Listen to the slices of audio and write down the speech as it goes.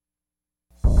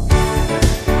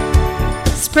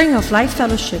Spring of Life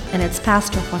Fellowship and its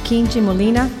pastor Joaquin G.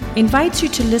 Molina invites you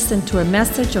to listen to a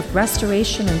message of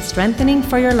restoration and strengthening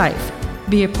for your life.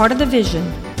 Be a part of the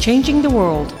vision, changing the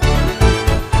world.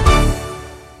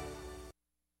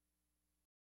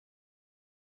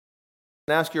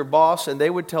 Ask your boss, and they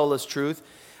would tell us truth.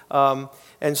 And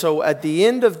so at the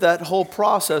end of that whole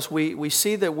process, we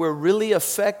see that we're really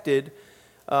affected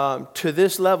to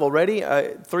this level. Ready?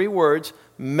 3 words: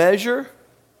 measure,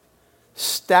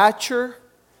 stature,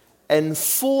 and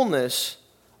fullness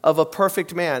of a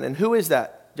perfect man. And who is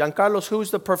that? Giancarlos,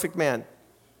 who's the perfect man?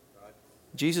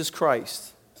 Jesus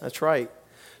Christ. That's right.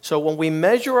 So when we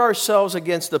measure ourselves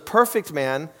against the perfect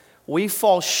man, we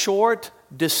fall short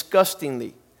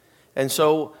disgustingly. And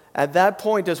so at that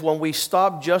point is when we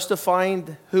stop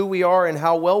justifying who we are and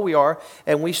how well we are,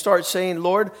 and we start saying,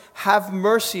 Lord, have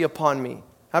mercy upon me.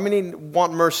 How many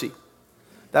want mercy?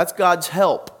 That's God's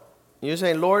help. You're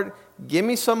saying, Lord, give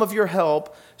me some of your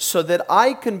help so that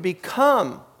I can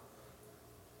become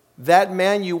that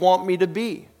man you want me to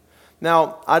be.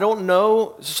 Now, I don't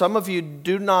know, some of you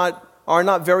are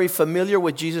not very familiar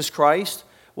with Jesus Christ.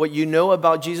 What you know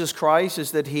about Jesus Christ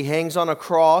is that he hangs on a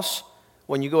cross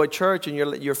when you go to church and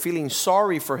you're feeling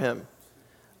sorry for him.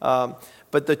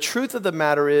 But the truth of the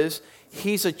matter is,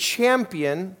 he's a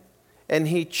champion, and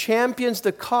he champions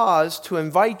the cause to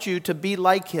invite you to be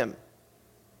like him.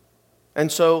 And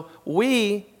so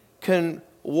we can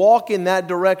walk in that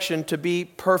direction to be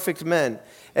perfect men.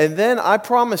 And then I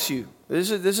promise you,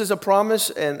 this is a promise,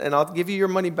 and I'll give you your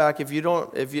money back if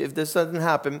this doesn't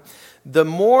happen. The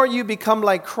more you become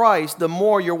like Christ, the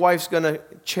more your wife's going to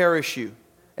cherish you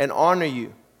and honor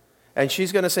you. And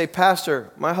she's going to say,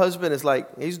 Pastor, my husband is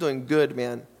he's doing good,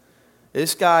 man.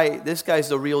 This guy's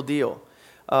the real deal.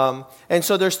 And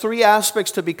so there's 3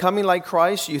 aspects to becoming like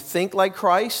Christ. You think like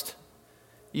Christ,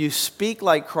 you speak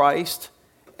like Christ,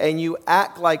 and you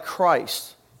act like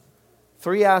Christ.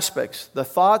 3 aspects: the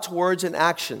thoughts, words, and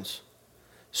actions.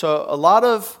 So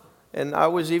and I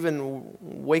was even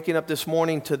waking up this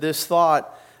morning to this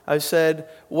thought. I said,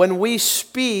 when we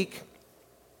speak,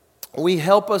 we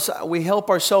help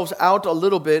ourselves out a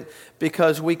little bit,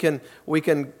 because we can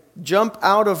jump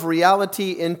out of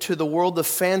reality into the world of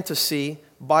fantasy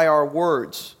by our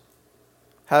words.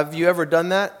 Have you ever done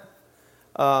that?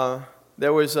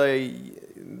 There was a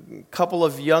couple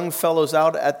of young fellows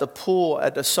out at the pool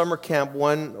at the summer camp,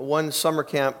 one summer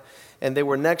camp, and they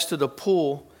were next to the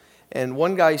pool. And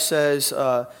one guy says,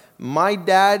 my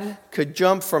dad could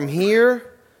jump from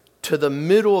here to the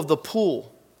middle of the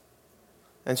pool.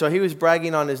 And so he was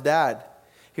bragging on his dad.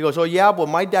 He goes, oh yeah, well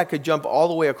my dad could jump all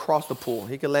the way across the pool.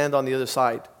 He could land on the other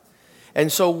side.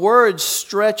 And so words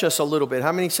stretch us a little bit.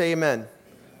 How many say amen?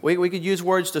 We could use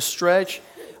words to stretch.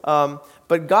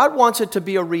 But God wants it to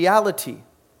be a reality.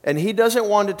 And he doesn't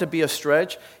want it to be a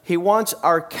stretch. He wants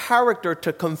our character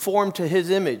to conform to his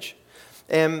image.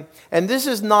 And this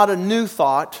is not a new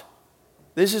thought.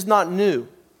 This is not new.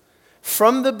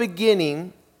 From the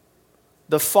beginning,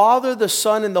 the Father, the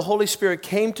Son, and the Holy Spirit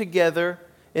came together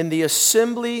in the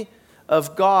assembly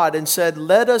of God and said,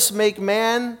 let us make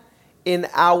man in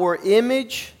our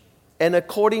image and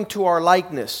according to our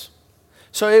likeness.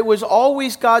 So it was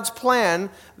always God's plan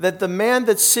that the man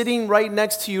that's sitting right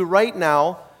next to you right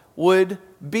now would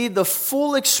be the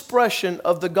full expression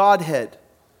of the Godhead,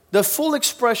 the full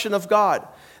expression of God.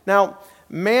 Now,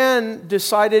 man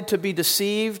decided to be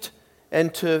deceived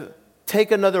and to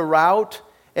take another route.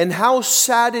 And how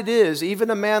sad it is, even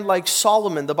a man like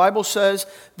Solomon. The Bible says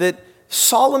that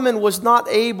Solomon was not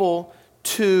able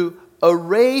to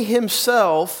array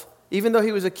himself, even though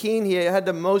he was a king, he had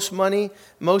the most money,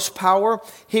 most power.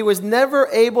 He was never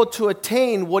able to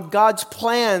attain what God's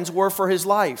plans were for his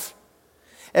life.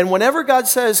 And whenever God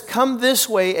says, come this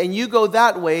way and you go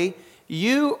that way,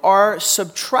 you are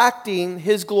subtracting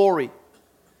his glory.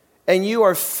 And you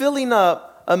are filling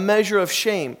up a measure of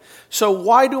shame. So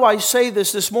why do I say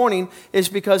this morning? Is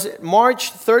because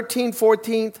March 13th,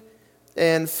 14th,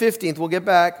 and 15th, we'll get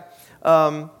back.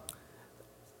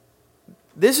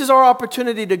 This is our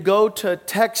opportunity to go to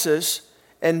Texas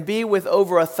and be with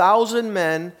over 1,000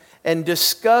 men and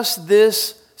discuss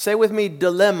this, say with me,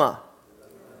 dilemma.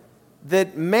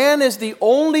 That man is the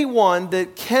only one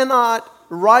that cannot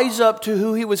rise up to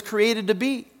who he was created to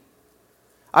be.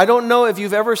 I don't know if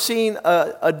you've ever seen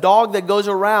a dog that goes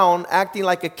around acting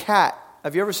like a cat.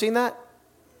 Have you ever seen that?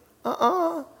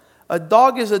 A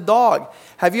dog is a dog.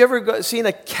 Have you ever seen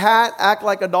a cat act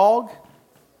like a dog?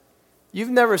 You've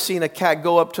never seen a cat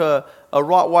go up to a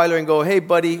Rottweiler and go, hey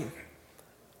buddy,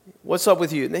 what's up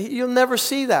with you? You'll never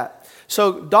see that.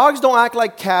 So dogs don't act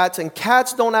like cats and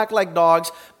cats don't act like dogs,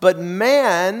 but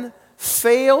man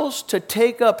fails to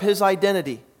take up his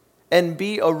identity and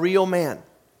be a real man.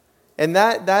 And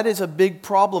that is a big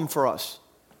problem for us.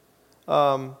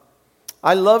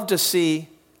 I love to see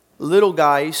little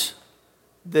guys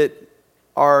that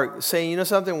are saying, you know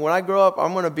something, when I grow up,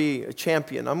 I'm going to be a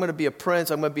champion. I'm going to be a prince.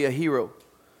 I'm going to be a hero.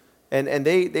 And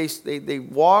they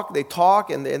walk, they talk,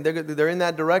 and they're in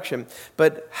that direction.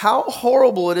 But how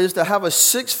horrible it is to have a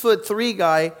 6'3"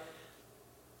 guy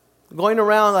going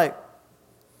around like,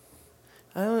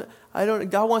 I don't.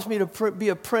 God wants me to be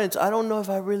a prince. I don't know if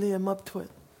I really am up to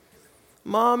it.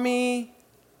 Mommy,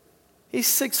 he's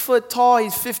 6 foot tall.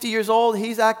 He's 50 years old.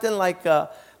 He's acting like a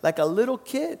little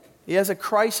kid. He has a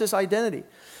crisis identity.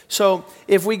 So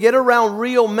if we get around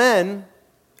real men,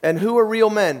 and who are real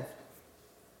men?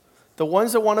 The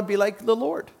ones that want to be like the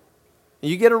Lord.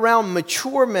 You get around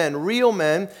mature men, real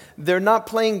men, they're not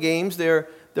playing games. They're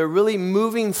really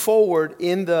moving forward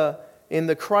in the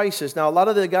crisis. Now, a lot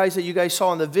of the guys that you guys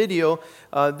saw in the video,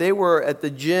 they were at the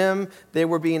gym. They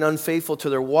were being unfaithful to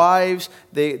their wives.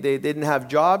 They didn't have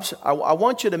jobs. I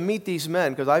want you to meet these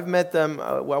men because I've met them.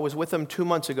 I was with them 2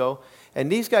 months ago. And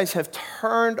these guys have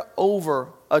turned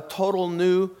over a total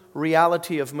new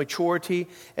reality of maturity,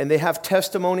 and they have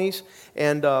testimonies.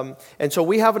 And so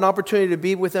we have an opportunity to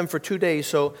be with them for 2 days.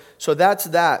 So that's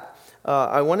that.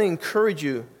 I want to encourage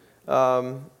you.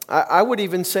 I would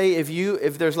even say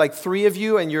if there's like 3 of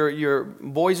you and you're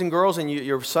boys and girls and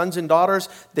your sons and daughters,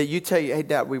 that you tell you, hey,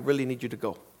 Dad, we really need you to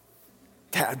go.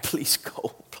 Dad, please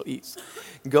go, please.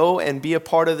 Go and be a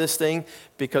part of this thing,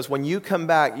 because when you come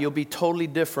back, you'll be totally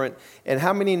different. And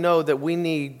how many know that we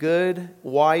need good,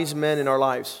 wise men in our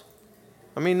lives?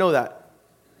 How many know that?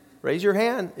 Raise your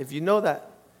hand if you know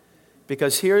that.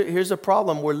 Because here's the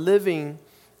problem. We're living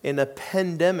in a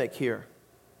pandemic here.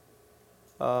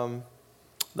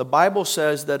 The Bible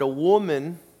says that a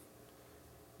woman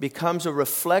becomes a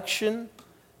reflection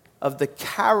of the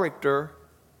character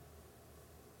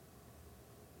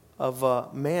of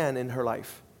a man in her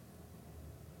life.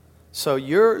 So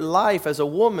your life as a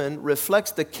woman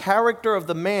reflects the character of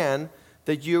the man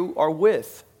that you are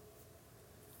with.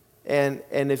 And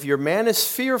if your man is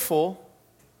fearful,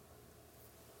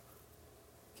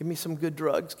 give me some good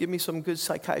drugs, give me some good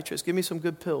psychiatrists, give me some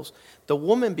good pills. The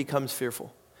woman becomes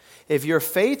fearful. If you're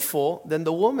faithful, then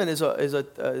the woman is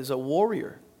a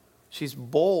warrior. She's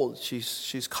bold.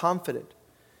 She's confident.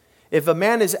 If a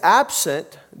man is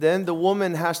absent, then the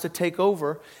woman has to take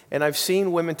over. And I've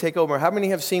seen women take over. How many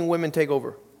have seen women take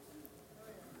over?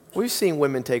 We've seen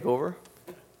women take over.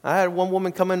 I had one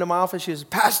woman come into my office. She says,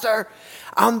 Pastor,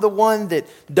 I'm the one that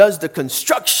does the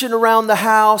construction around the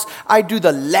house. I do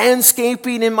the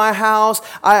landscaping in my house.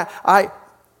 And I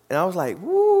was like,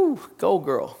 woo, go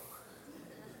girl.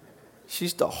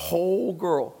 She's the whole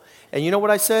girl. And you know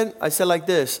what I said? I said like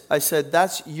this. I said,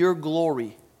 that's your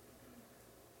glory.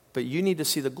 But you need to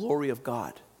see the glory of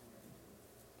God.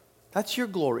 That's your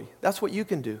glory. That's what you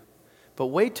can do. But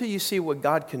wait till you see what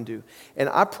God can do. And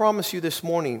I promise you this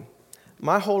morning,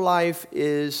 my whole life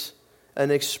is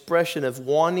an expression of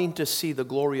wanting to see the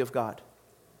glory of God.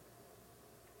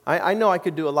 I know I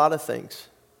could do a lot of things.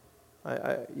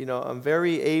 I'm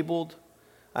very abled.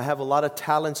 I have a lot of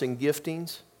talents and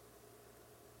giftings.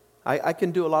 I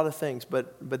can do a lot of things,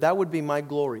 but that would be my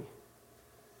glory.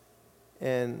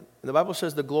 And the Bible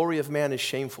says the glory of man is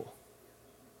shameful.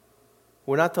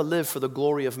 We're not to live for the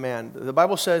glory of man. The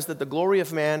Bible says that the glory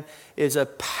of man is a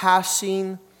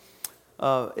passing,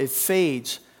 it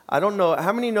fades. I don't know,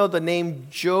 how many know the name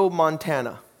Joe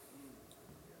Montana?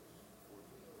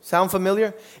 Sound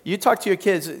familiar? You talk to your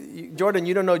kids. Jordan,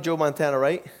 you don't know Joe Montana,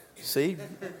 right? See?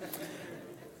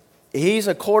 He's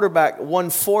a quarterback, won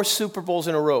 4 Super Bowls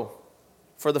in a row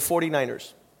for the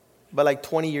 49ers, but like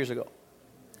 20 years ago.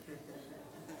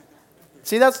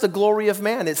 See, that's the glory of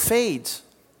man. It fades.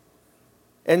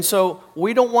 And so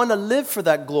we don't want to live for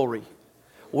that glory.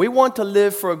 We want to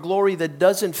live for a glory that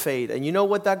doesn't fade. And you know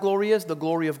what that glory is? The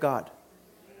glory of God.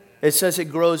 It says it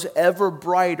grows ever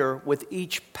brighter with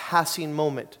each passing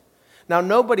moment. Now,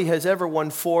 nobody has ever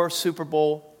won 4 Super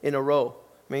Bowl in a row.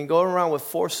 I mean, going around with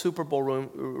 4 Super Bowl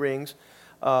rings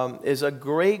is a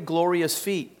great, glorious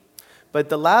feat. But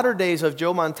the latter days of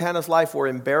Joe Montana's life were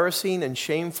embarrassing and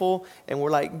shameful. And we're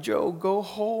like, Joe, go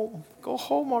home. Go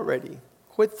home already.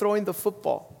 Quit throwing the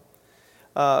football.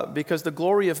 Because the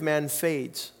glory of man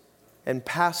fades and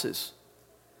passes.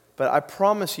 But I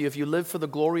promise you, if you live for the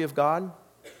glory of God,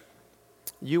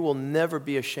 you will never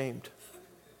be ashamed.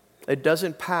 It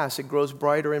doesn't pass. It grows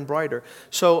brighter and brighter.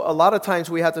 So a lot of times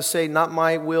we have to say, not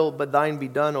my will, but thine be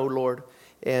done, O Lord.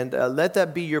 And let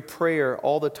that be your prayer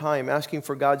all the time, asking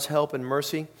for God's help and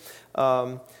mercy.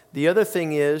 The other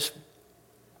thing is,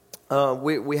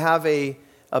 We have a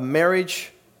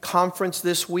marriage conference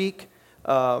this week.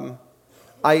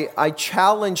 I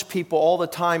challenge people all the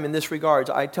time in this regard.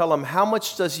 I tell them, how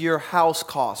much does your house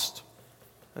cost?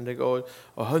 And they go,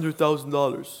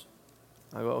 $100,000.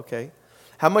 I go, okay.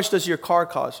 How much does your car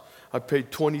cost? I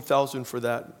paid $20,000 for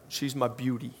that. She's my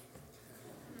beauty.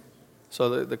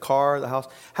 So the car, the house.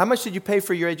 How much did you pay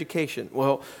for your education?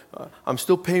 Well, I'm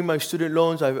still paying my student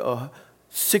loans. I have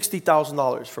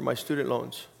 $60,000 for my student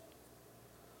loans.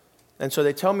 And so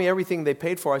they tell me everything they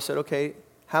paid for. I said, okay,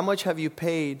 how much have you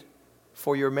paid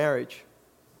for your marriage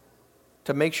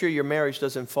to make sure your marriage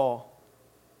doesn't fall?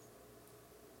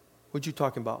 What you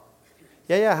talking about?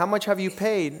 Yeah, how much have you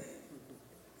paid?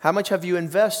 How much have you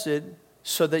invested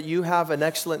so that you have an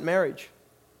excellent marriage?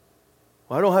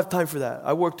 Well, I don't have time for that.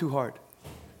 I work too hard.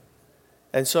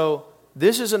 And so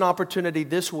this is an opportunity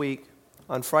this week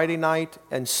on Friday night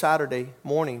and Saturday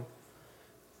morning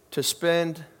to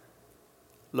spend,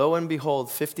 lo and behold,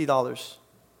 $50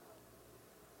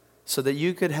 so that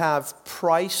you could have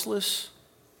priceless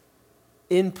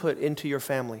input into your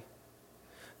family.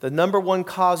 The number one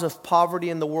cause of poverty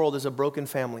in the world is a broken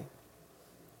family.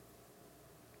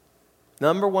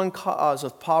 Number one cause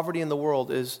of poverty in the world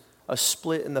is a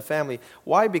split in the family.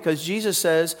 Why? Because Jesus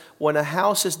says when a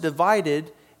house is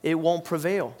divided, it won't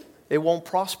prevail. It won't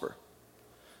prosper.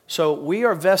 So we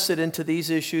are vested into these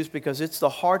issues because it's the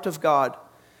heart of God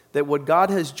that what God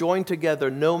has joined together,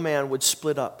 no man would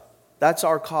split up. That's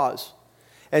our cause.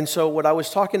 And so what I was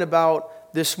talking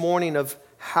about this morning of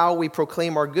how we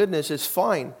proclaim our goodness is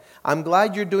fine. I'm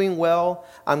glad you're doing well.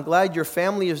 I'm glad your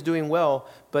family is doing well.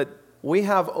 But we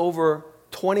have over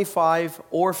 25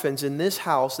 orphans in this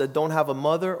house that don't have a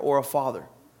mother or a father.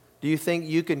 Do you think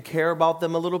you can care about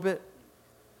them a little bit?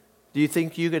 Do you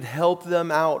think you could help them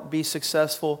out be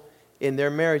successful in their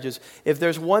marriages? If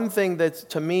there's one thing that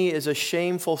to me is a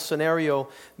shameful scenario,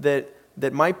 that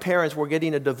my parents were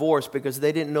getting a divorce because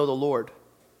they didn't know the Lord.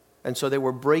 And so they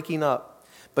were breaking up.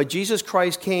 But Jesus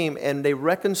Christ came and they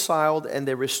reconciled and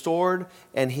they restored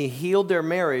and He healed their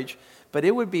marriage. But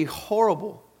it would be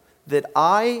horrible that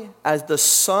I, as the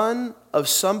son of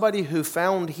somebody who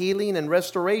found healing and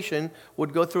restoration,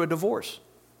 would go through a divorce.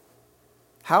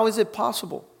 How is it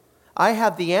possible? I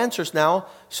have the answers now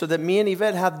so that me and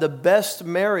Yvette have the best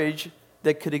marriage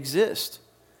that could exist.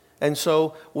 And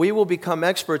so we will become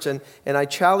experts, and I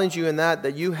challenge you in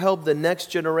that you help the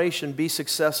next generation be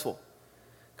successful.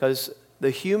 Because the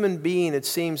human being, it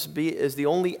seems, is the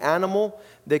only animal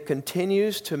that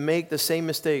continues to make the same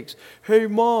mistakes. Hey,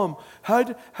 Mom,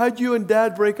 how'd you and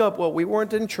Dad break up? Well, we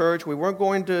weren't in church. We weren't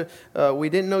going to, we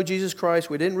didn't know Jesus Christ.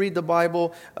 We didn't read the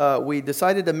Bible. We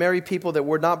decided to marry people that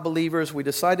were not believers. We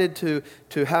decided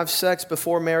to have sex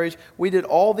before marriage. We did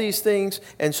all these things,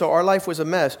 and so our life was a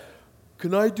mess.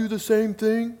 Can I do the same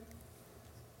thing?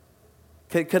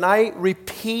 Can I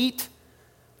repeat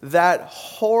that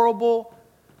horrible,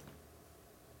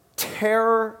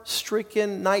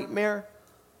 terror-stricken nightmare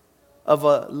of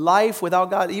a life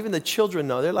without God? Even the children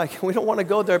know. They're like, we don't want to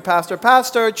go there, Pastor.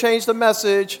 Pastor, change the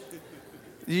message.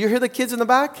 Do you hear the kids in the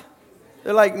back?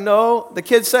 They're like, no. The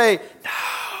kids say,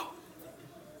 no.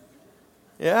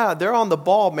 Yeah, they're on the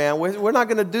ball, man. We're not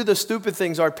going to do the stupid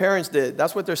things our parents did.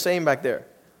 That's what they're saying back there.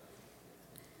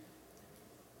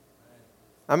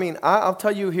 I mean, I'll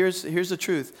tell you, here's the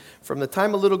truth. From the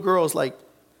time a little girl is like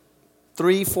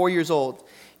 3, 4 years old,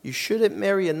 you shouldn't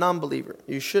marry a non-believer.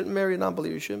 You shouldn't marry a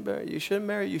non-believer. You shouldn't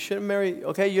marry.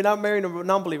 Okay, you're not marrying a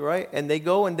non-believer, right? And they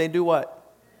go and they do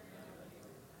what?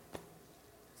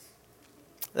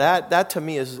 That to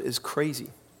me is crazy.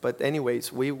 But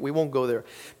anyways, we won't go there.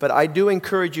 But I do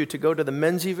encourage you to go to the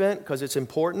men's event because it's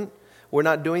important. We're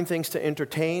not doing things to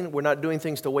entertain. We're not doing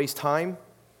things to waste time.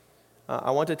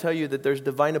 I want to tell you that there's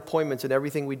divine appointments in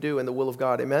everything we do in the will of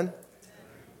God. Amen?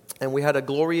 And we had a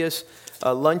glorious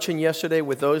luncheon yesterday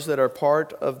with those that are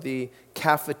part of the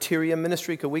cafeteria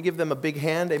ministry. Could we give them a big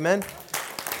hand? Amen?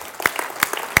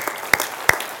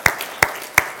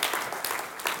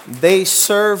 They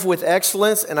serve with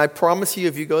excellence, and I promise you,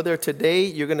 if you go there today,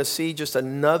 you're going to see just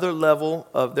another level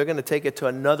of, they're going to take it to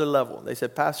another level. They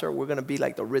said, Pastor, we're going to be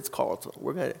like the Ritz-Carlton.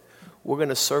 We're going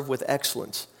to serve with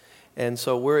excellence. And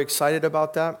so we're excited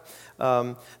about that.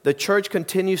 The church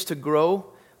continues to grow.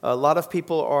 A lot of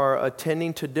people are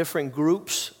attending to different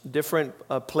groups, different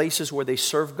places where they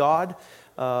serve God.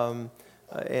 We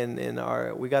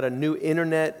got a new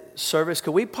internet service.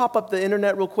 Could we pop up the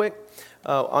internet real quick?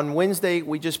 On Wednesday,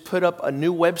 we just put up a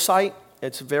new website.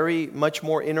 It's very much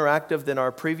more interactive than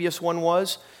our previous one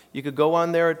was. You could go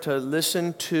on there to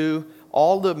listen to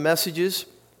all the messages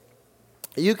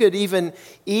You could even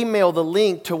email the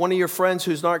link to one of your friends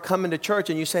who's not coming to church,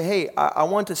 and you say, hey, I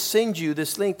want to send you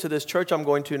this link to this church I'm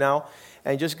going to now,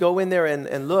 and just go in there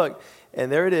and look.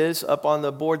 And there it is up on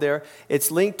the board there.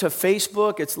 It's linked to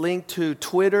Facebook. It's linked to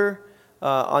Twitter.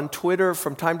 On Twitter,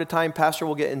 from time to time, Pastor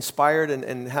will get inspired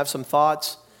and have some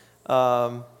thoughts.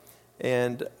 And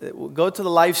we'll go to the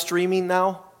live streaming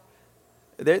now.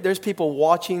 There's people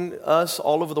watching us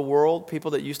all over the world,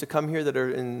 people that used to come here that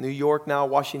are in New York now,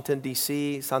 Washington,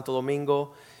 D.C., Santo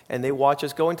Domingo, and they watch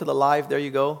us. Go into the live. There you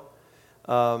go.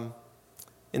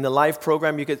 In the live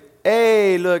program, you could,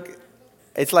 hey, look,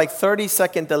 it's like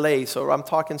 30-second delay, so I'm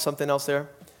talking something else there.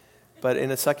 But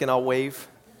in a second, I'll wave.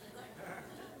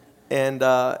 And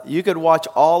you could watch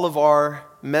all of our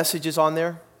messages on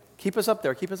there. Keep us up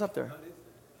there. Keep us up there.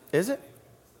 Is it?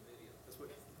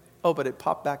 Oh, but it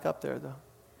popped back up there, though.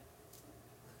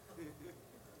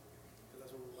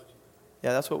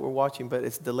 Yeah, that's what we're watching, but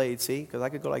it's delayed, see? Because I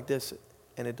could go like this,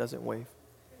 and it doesn't wave.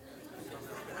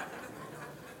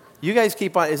 You guys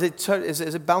keep on. Is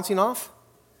it bouncing off?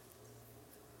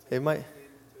 It might.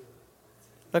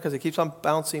 No, because it keeps on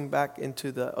bouncing back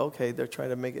into the, okay, they're trying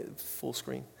to make it full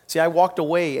screen. See, I walked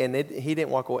away, and he didn't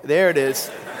walk away. There it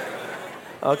is.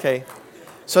 Okay.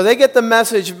 So they get the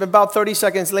message about 30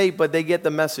 seconds late, but they get the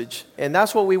message. And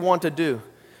that's what we want to do.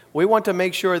 We want to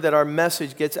make sure that our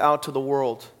message gets out to the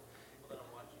world.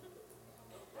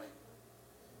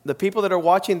 The people that are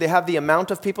watching, they have the amount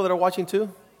of people that are watching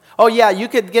too? Oh, yeah, you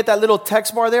could get that little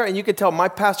text bar there, and you could tell, my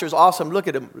pastor is awesome. Look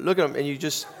at him. Look at him. And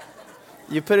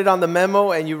you put it on the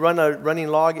memo, and you run a running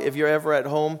log if you're ever at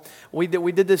home. We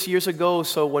did this years ago,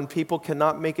 so when people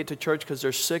cannot make it to church because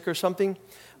they're sick or something.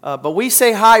 But we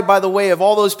say hi, by the way, of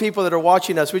all those people that are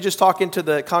watching us. We're just talking to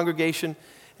the congregation,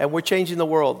 and we're changing the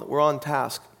world. We're on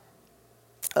task.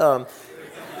 Did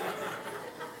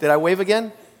I wave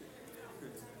again?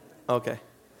 Okay.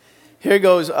 Here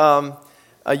goes. I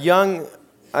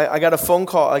got a phone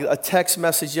call, a text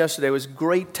message yesterday. It was a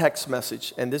great text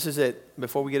message, and this is it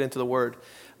before we get into the word.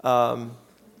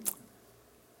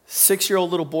 6-year-old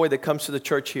little boy that comes to the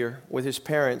church here with his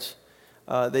parents.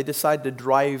 They decide to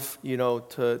drive,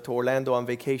 to Orlando on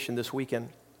vacation this weekend.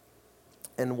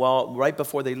 And right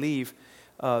before they leave,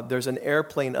 there's an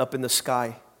airplane up in the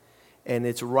sky, and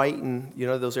it's writing,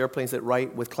 those airplanes that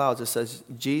write with clouds. It says,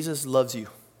 "Jesus loves you."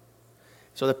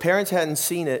 So the parents hadn't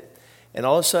seen it, and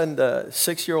all of a sudden the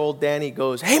 6-year-old Danny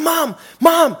goes, "Hey, Mom,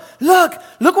 look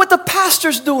what the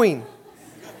pastor's doing."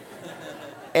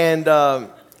 And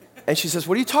she says,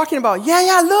 "What are you talking about?"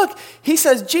 Yeah, look. He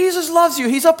says, "Jesus loves you."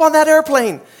 He's up on that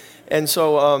airplane. And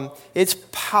so it's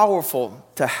powerful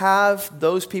to have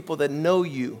those people that know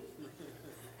you,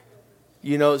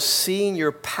 seeing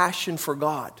your passion for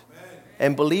God.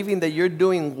 And believing that you're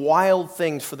doing wild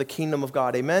things for the kingdom of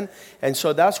God. Amen? And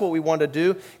so that's what we want to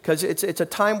do, because it's a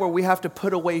time where we have to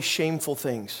put away shameful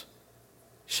things.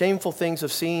 Shameful things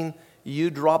of seeing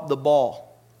you drop the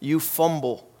ball, you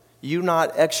fumble, you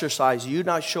not exercise, you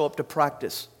not show up to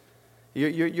practice.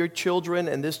 Your children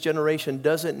and this generation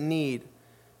doesn't need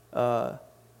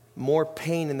more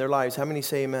pain in their lives. How many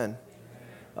say amen?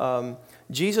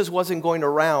 Jesus wasn't going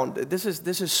around. This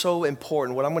is so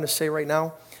important. What I'm going to say right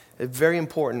now, it's very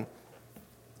important.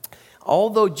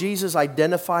 Although Jesus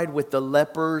identified with the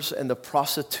lepers and the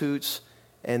prostitutes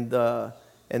and the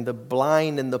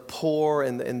blind and the poor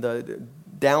and the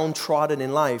downtrodden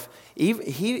in life,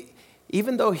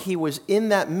 even though he was in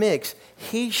that mix,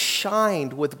 he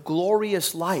shined with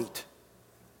glorious light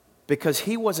because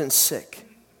he wasn't sick,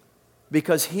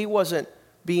 because he wasn't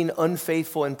being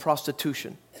unfaithful in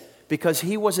prostitution, because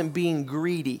he wasn't being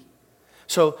greedy.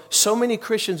 So many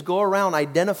Christians go around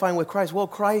identifying with Christ. Well,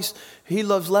 Christ, he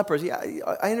loves lepers. Yeah,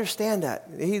 I understand that.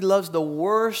 He loves the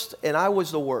worst, and I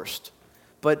was the worst.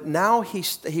 But now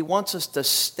he wants us to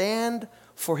stand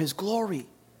for his glory.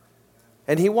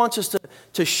 And he wants us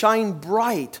to shine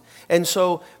bright. And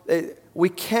so we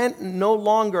can't no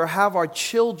longer have our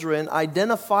children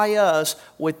identify us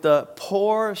with the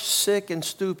poor, sick, and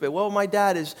stupid. Well, my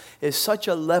dad is such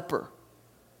a leper.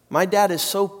 My dad is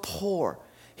so poor.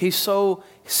 He's so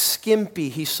skimpy.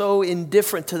 He's so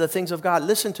indifferent to the things of God.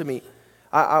 Listen to me.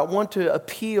 I want to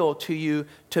appeal to you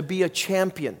to be a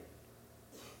champion.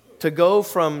 To go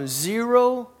from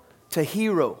zero to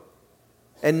hero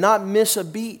and not miss a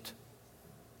beat.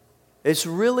 It's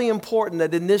really important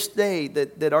that in this day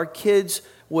that our kids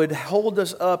would hold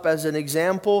us up as an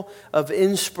example of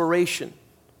inspiration.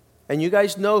 And you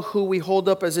guys know who we hold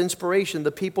up as inspiration.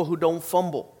 The people who don't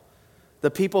fumble. The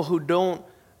people who don't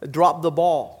drop the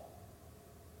ball.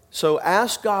 So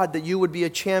ask God that you would be a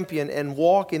champion and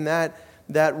walk in that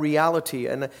that reality.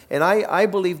 And I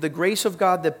believe the grace of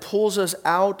God that pulls us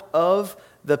out of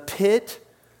the pit,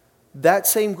 that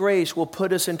same grace will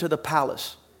put us into the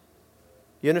palace.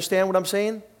 You understand what I'm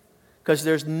saying? Because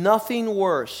there's nothing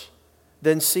worse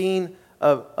than seeing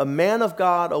a man of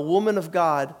God, a woman of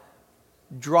God,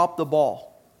 drop the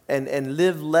ball and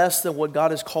live less than what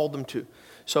God has called them to.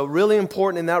 So really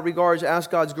important in that regard,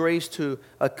 ask God's grace to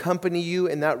accompany you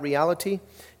in that reality.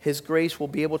 His grace will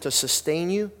be able to sustain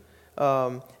you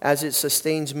as it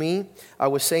sustains me. I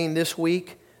was saying this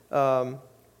week in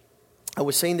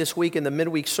the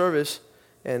midweek service,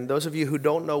 and those of you who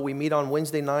don't know, we meet on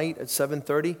Wednesday night at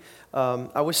 7:30.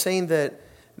 I was saying that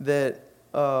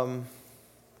I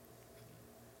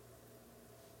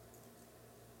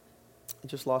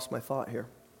just lost my thought here.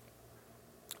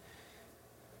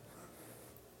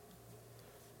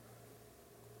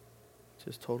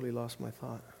 Just totally lost my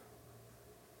thought.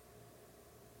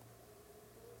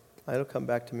 It'll come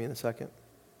back to me in a second.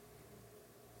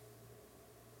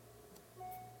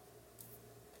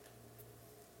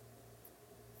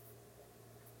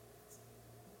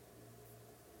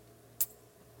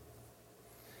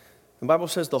 The Bible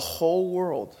says the whole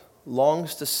world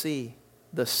longs to see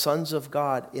the sons of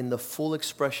God in the full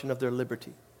expression of their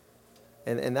liberty.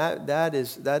 And that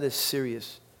is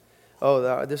serious.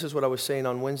 This is what I was saying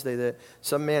on Wednesday, that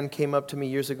some man came up to me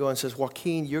years ago and says,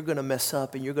 Joaquin, you're going to mess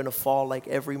up and you're going to fall like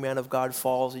every man of God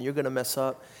falls and you're going to mess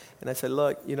up. And I said,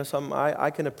 look, you know something,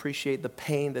 I can appreciate the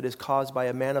pain that is caused by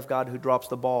a man of God who drops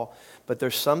the ball. But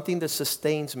there's something that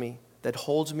sustains me, that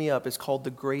holds me up. It's called the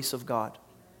grace of God.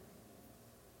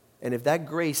 And if that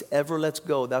grace ever lets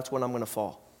go, that's when I'm going to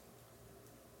fall.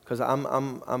 Because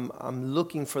I'm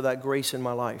looking for that grace in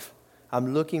my life.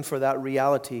 I'm looking for that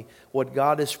reality. What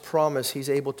God has promised, He's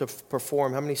able to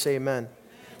perform. How many say amen?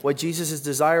 What Jesus'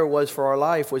 desire was for our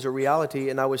life was a reality.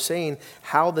 And I was saying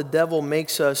how the devil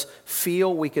makes us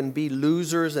feel we can be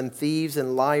losers and thieves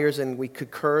and liars and we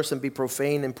could curse and be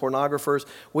profane and pornographers.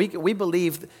 We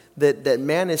believe that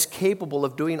man is capable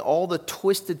of doing all the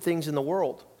twisted things in the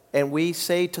world. And we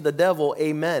say to the devil,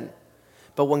 amen.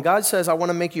 But when God says, I want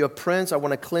to make you a prince, I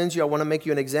want to cleanse you, I want to make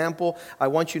you an example, I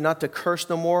want you not to curse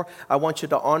no more, I want you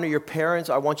to honor your parents,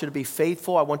 I want you to be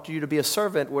faithful, I want you to be a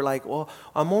servant, we're like, well,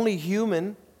 I'm only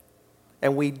human,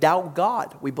 and we doubt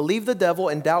God. We believe the devil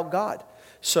and doubt God.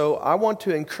 So I want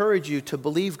to encourage you to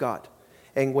believe God.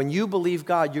 And when you believe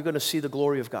God, you're going to see the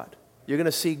glory of God. You're going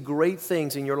to see great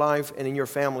things in your life and in your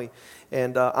family.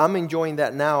 And I'm enjoying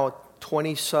that now,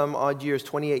 20-some odd years,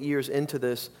 28 years into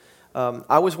this.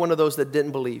 I was one of those that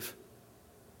didn't believe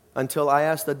until I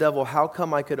asked the devil, how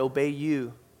come I could obey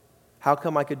you? How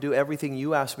come I could do everything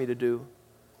you asked me to do?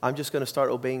 I'm just going to start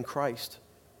obeying Christ.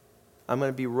 I'm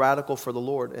going to be radical for the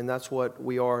Lord, and that's what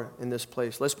we are in this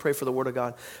place. Let's pray for the Word of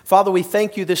God. Father, we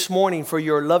thank you this morning for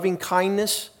your loving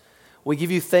kindness. We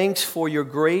give you thanks for your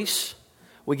grace.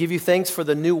 We give you thanks for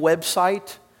the new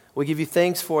website. We give you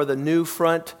thanks for the new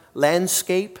front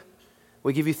landscape.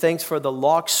 We give you thanks for the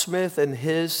locksmith and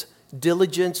his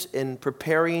diligence in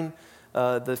preparing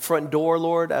the front door,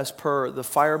 Lord, as per the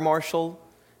fire marshal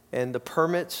and the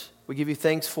permits. We give you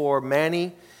thanks for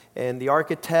Manny and the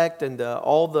architect and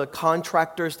all the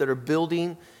contractors that are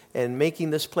building and making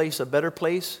this place a better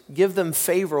place. Give them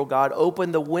favor, oh God.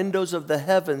 Open the windows of the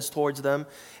heavens towards them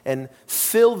and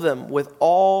fill them with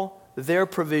all their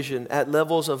provision at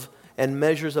levels of and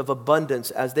measures of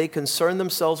abundance. As they concern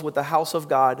themselves with the house of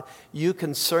God, you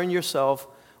concern yourself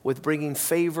with bringing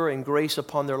favor and grace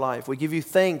upon their life. We give you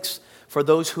thanks for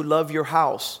those who love your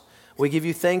house. We give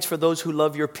you thanks for those who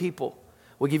love your people.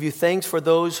 We give you thanks for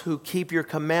those who keep your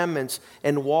commandments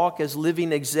and walk as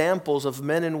living examples of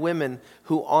men and women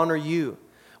who honor you.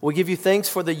 We give you thanks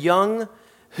for the young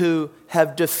who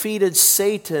have defeated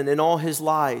Satan and all his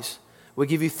lies. We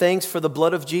give you thanks for the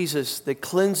blood of Jesus that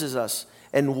cleanses us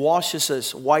and washes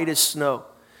us white as snow.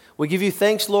 We give you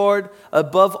thanks, Lord,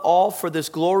 above all for this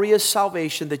glorious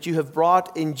salvation that you have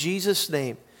brought in Jesus'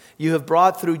 name. You have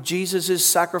brought through Jesus'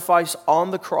 sacrifice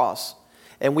on the cross.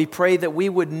 And we pray that we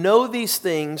would know these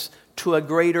things to a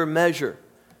greater measure.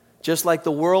 Just like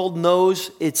the world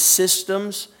knows its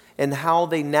systems and how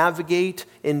they navigate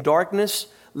in darkness,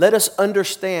 let us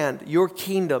understand your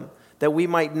kingdom that we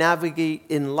might navigate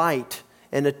in light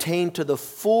and attain to the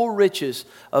full riches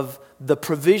of the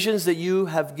provisions that you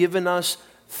have given us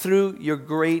through your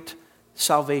great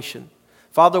salvation.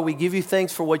 Father, we give you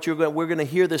thanks for what we're going to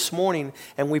hear this morning,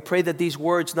 and we pray that these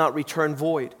words not return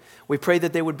void. We pray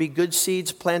that they would be good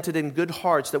seeds planted in good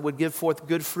hearts that would give forth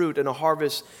good fruit and a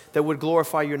harvest that would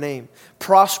glorify your name.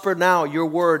 Prosper now your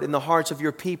word in the hearts of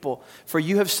your people, for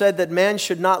you have said that man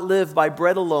should not live by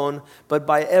bread alone, but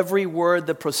by every word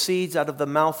that proceeds out of the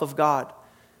mouth of God.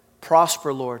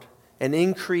 Prosper, Lord, and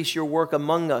increase your work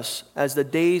among us as the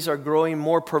days are growing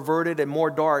more perverted and more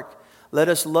dark. Let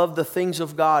us love the things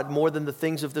of God more than the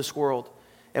things of this world.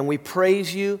 And we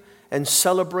praise you and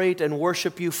celebrate and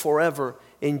worship you forever.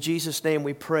 In Jesus' name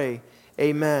we pray.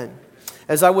 Amen.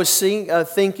 As I was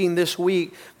thinking this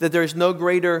week that there's no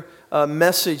greater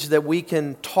message that we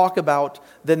can talk about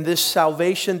than this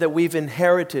salvation that we've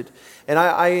inherited. And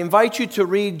I invite you to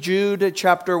read Jude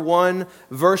chapter 1,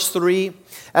 verse 3.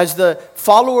 As the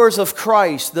followers of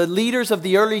Christ, the leaders of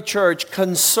the early church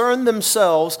concern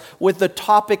themselves with the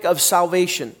topic of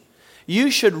salvation. You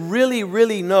should really,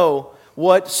 really know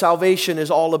what salvation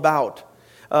is all about.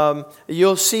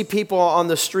 You'll see people on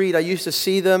the street. I used to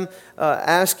see them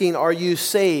asking, "Are you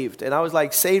saved?" And I was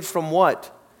like, "Saved from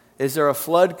what? Is there a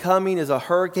flood coming? Is a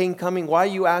hurricane coming? Why are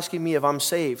you asking me if I'm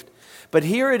saved?" But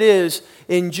here it is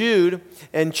in Jude,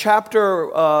 in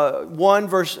chapter 1,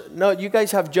 verse... No, you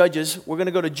guys have Judges. We're going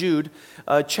to go to Jude.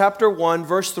 Chapter 1,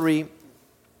 verse 3.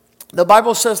 The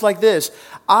Bible says like this,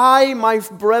 "I, my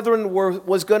brethren,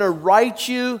 was going to write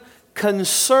you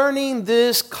concerning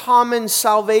this common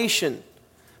salvation.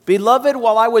 Beloved,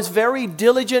 while I was very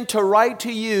diligent to write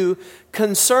to you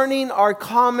concerning our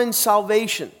common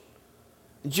salvation."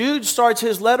 Jude starts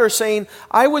his letter saying,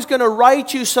 I was going to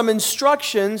write you some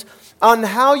instructions on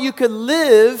how you could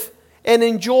live and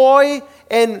enjoy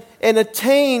and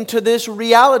attain to this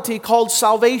reality called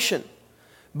salvation.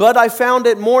 But I found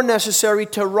it more necessary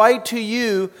to write to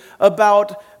you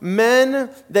about men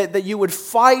that you would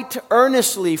fight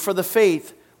earnestly for the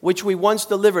faith which we once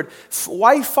delivered.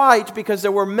 Why fight? Because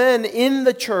there were men in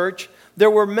the church, there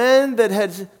were men that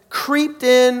had creeped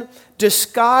in,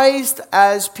 disguised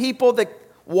as people that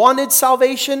wanted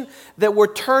salvation, that were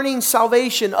turning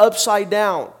salvation upside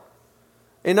down.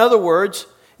 In other words,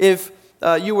 if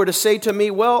you were to say to me,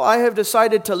 well, I have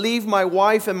decided to leave my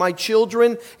wife and my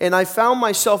children, and I found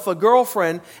myself a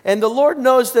girlfriend, and the Lord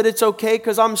knows that it's okay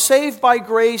because I'm saved by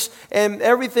grace and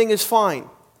everything is fine.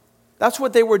 That's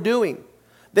what they were doing.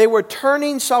 They were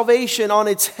turning salvation on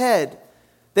its head.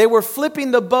 They were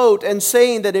flipping the boat and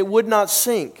saying that it would not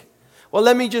sink. Well,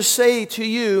 let me just say to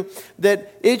you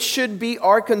that it should be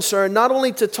our concern not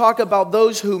only to talk about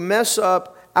those who mess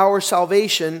up our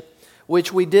salvation,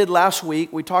 which we did last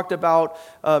week. We talked about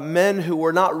men who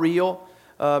were not real,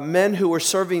 men who were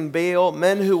serving Baal,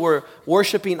 men who were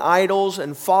worshiping idols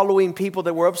and following people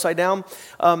that were upside down.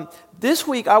 This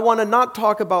week, I want to not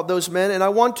talk about those men, and I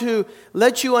want to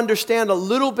let you understand a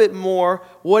little bit more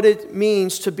what it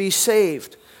means to be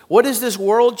saved. What is this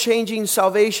world-changing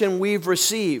salvation we've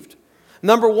received?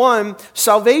 Number one,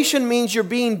 salvation means you're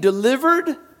being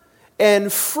delivered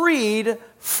and freed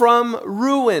from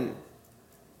ruin.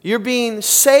 You're being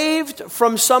saved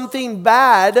from something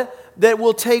bad that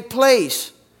will take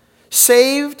place.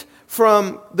 Saved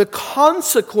from the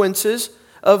consequences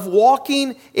of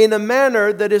walking in a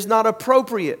manner that is not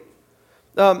appropriate.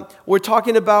 We're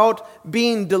talking about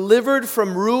being delivered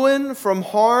from ruin, from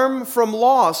harm, from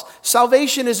loss.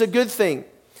 Salvation is a good thing.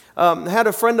 I had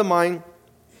a friend of mine.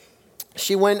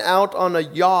 She went out on a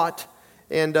yacht,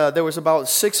 and there was about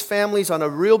 6 families on a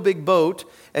real big boat,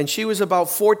 and she was about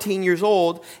 14 years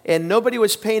old, and nobody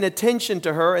was paying attention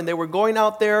to her, and they were going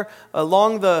out there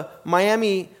along the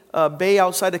Miami Bay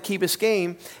outside of Key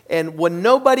Biscayne, and when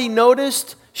nobody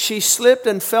noticed, she slipped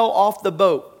and fell off the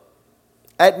boat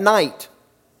at night.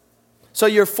 So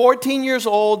you're 14 years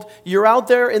old, you're out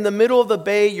there in the middle of the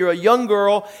bay, you're a young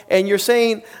girl, and you're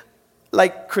saying,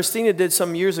 like Christina did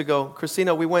some years ago.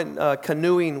 Christina, we went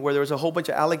canoeing where there was a whole bunch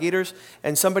of alligators,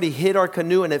 and somebody hit our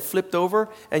canoe and it flipped over,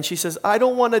 and she says, I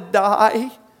don't want to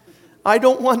die. I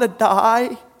don't want to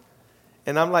die.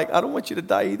 And I'm like, I don't want you to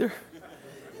die either.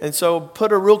 And so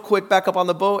put her real quick back up on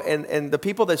the boat, and the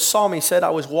people that saw me said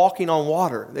I was walking on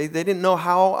water. They didn't know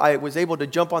how I was able to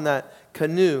jump on that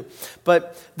canoe.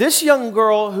 But this young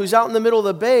girl who's out in the middle of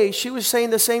the bay, she was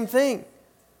saying the same thing.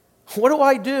 What do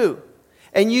I do?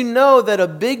 And you know that a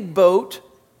big boat,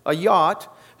 a yacht,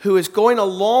 who is going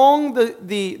along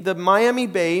the Miami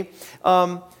Bay,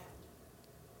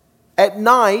 at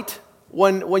night,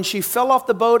 when she fell off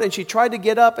the boat and she tried to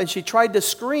get up and she tried to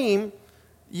scream,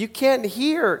 you can't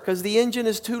hear because the engine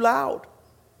is too loud.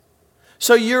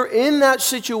 So you're in that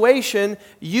situation,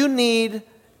 you need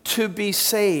to be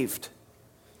saved.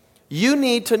 You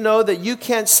need to know that you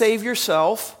can't save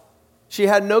yourself. She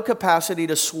had no capacity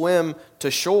to swim to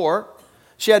shore.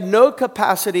 She had no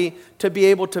capacity to be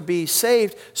able to be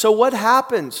saved. So what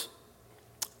happens?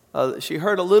 She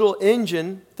heard a little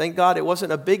engine. Thank God it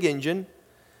wasn't a big engine.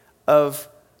 Of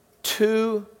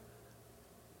 2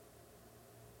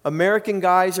 American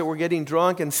guys that were getting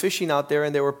drunk and fishing out there,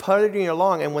 and they were puttering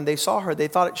along, and when they saw her, they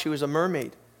thought she was a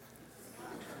mermaid.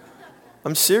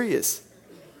 I'm serious.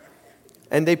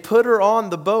 And they put her on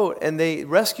the boat, and they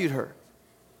rescued her.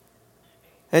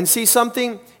 And see,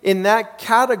 something in that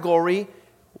category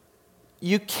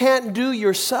you can't do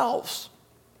yourselves.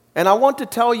 And I want to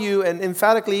tell you, and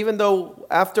emphatically, even though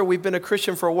after we've been a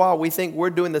Christian for a while, we think we're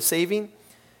doing the saving,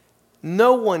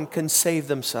 no one can save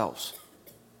themselves.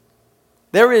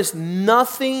 There is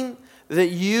nothing that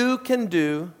you can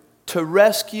do to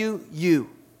rescue you.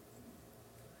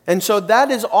 And so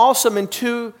that is awesome in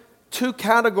two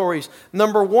categories.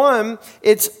 Number one,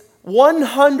 it's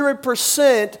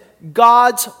 100%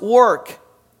 God's work.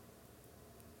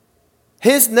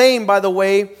 His name, by the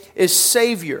way, is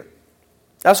Savior.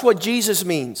 That's what Jesus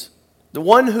means. The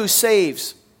one who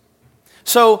saves.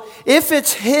 So if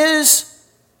it's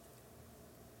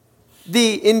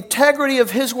the integrity of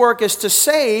His work is to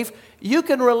save, you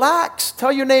can relax.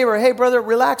 Tell your neighbor, hey brother,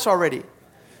 relax already.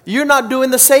 You're not doing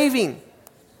the saving.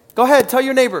 Go ahead, tell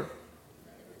your neighbor.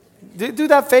 Do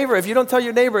that favor. If you don't tell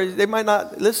your neighbor, they might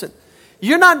not listen.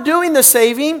 You're not doing the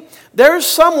saving. There's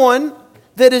someone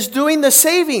that is doing the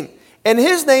saving. And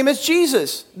His name is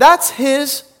Jesus. That's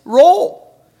His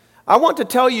role. I want to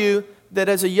tell you that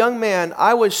as a young man,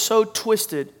 I was so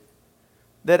twisted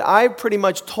that I pretty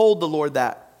much told the Lord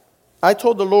that. I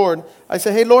told the Lord, I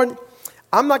said, hey Lord,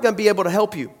 I'm not going to be able to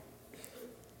help you.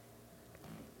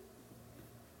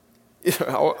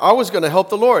 I was going to help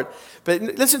the Lord. But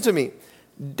listen to me.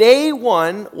 Day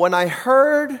one, when I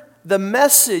heard the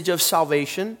message of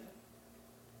salvation,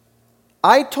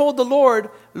 I told the Lord,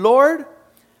 Lord,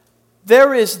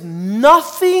 there is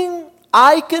nothing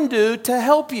I can do to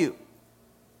help you.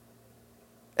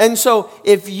 And so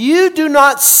if you do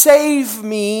not save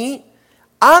me,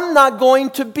 I'm not going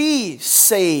to be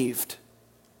saved.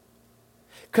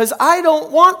 Because I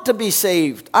don't want to be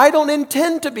saved. I don't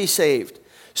intend to be saved.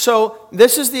 So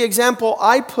this is the example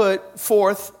I put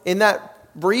forth in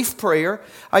that brief prayer.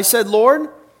 I said, Lord,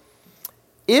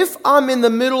 if I'm in the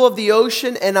middle of the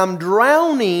ocean and I'm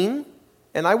drowning,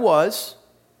 and I was,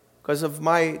 because of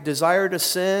my desire to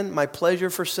sin, my pleasure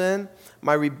for sin,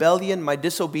 my rebellion, my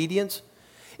disobedience.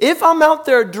 If I'm out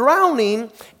there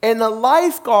drowning and a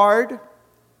lifeguard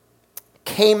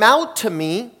came out to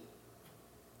me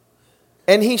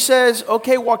and he says,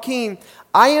 okay, Joaquin,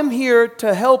 I am here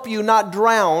to help you not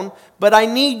drown, but I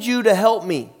need you to help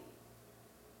me.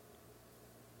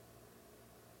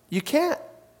 You can't.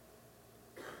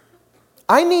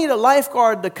 I need a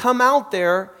lifeguard to come out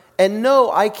there and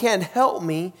know I can't help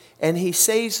me, and He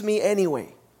saves me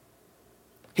anyway.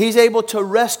 He's able to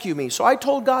rescue me. So I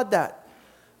told God that.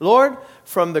 Lord,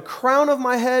 from the crown of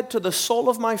my head to the sole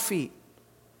of my feet,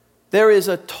 there is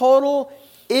a total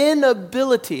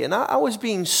inability. And I was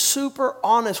being super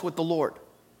honest with the Lord.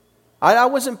 I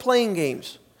wasn't playing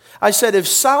games. I said, if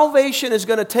salvation is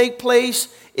going to take place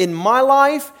in my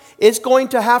life, it's going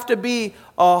to have to be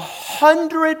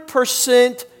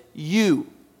 100% you.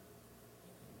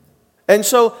 And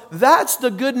so that's the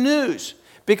good news,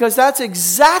 because that's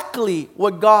exactly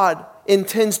what God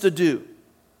intends to do.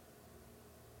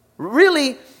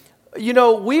 Really,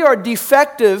 we are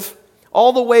defective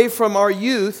all the way from our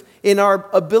youth in our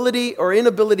ability or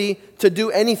inability to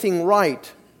do anything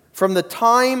right. From the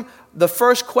time the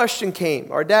first question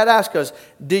came, our dad asked us,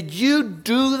 did you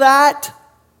do that?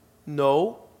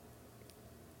 No.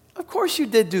 Of course you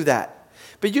did do that.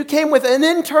 But you came with an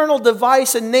internal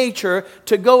device in nature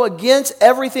to go against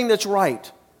everything that's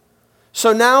right.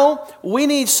 So now we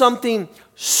need something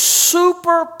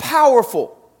super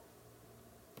powerful.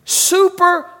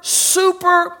 Super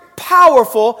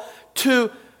powerful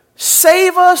to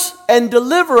save us and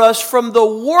deliver us from the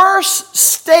worst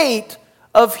state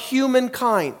of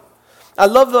humankind. I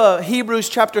love the Hebrews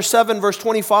chapter 7 verse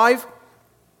 25,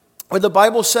 where the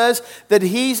Bible says that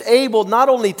He's able not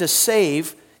only to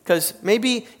save, because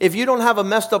maybe if you don't have a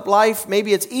messed up life,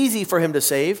 maybe it's easy for Him to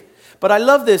save. But I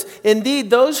love this. Indeed,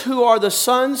 those who are the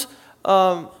sons,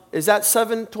 is that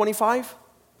 7:25?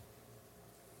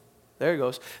 There it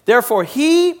goes. Therefore,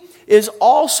 He is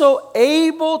also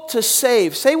able to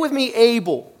save. Say with me,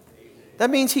 able. That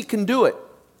means He can do it.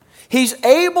 He's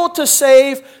able to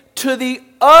save to the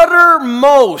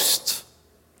uttermost.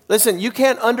 Listen, you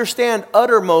can't understand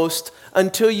uttermost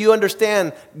until you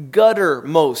understand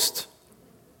guttermost.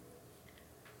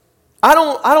 I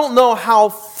don't know how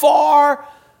far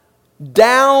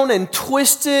down and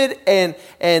twisted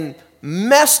and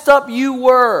messed up you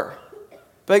were.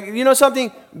 But you know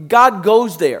something? God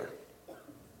goes there.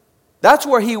 That's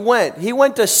where he went. He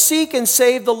went to seek and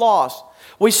save the lost.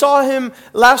 We saw him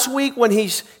last week when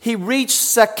he reached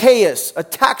Zacchaeus, a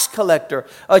tax collector,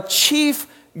 a chief,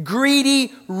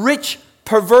 greedy, rich,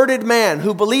 perverted man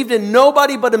who believed in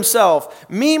nobody but himself,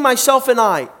 me, myself, and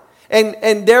I.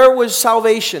 And there was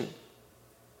salvation.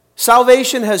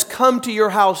 Salvation has come to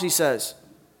your house, he says.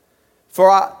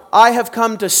 For I have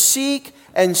come to seek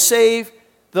and save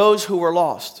those who were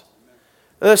lost.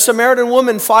 The Samaritan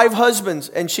woman, 5 husbands,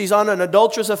 and she's on an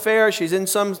adulterous affair. She's in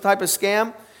some type of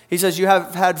scam. He says, you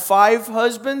have had 5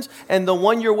 husbands, and the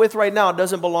one you're with right now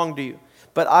doesn't belong to you.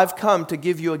 But I've come to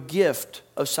give you a gift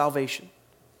of salvation.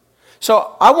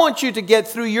 So I want you to get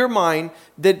through your mind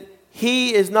that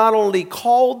he is not only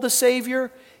called the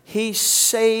Savior, he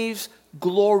saves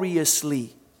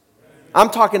gloriously. I'm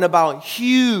talking about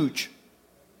huge.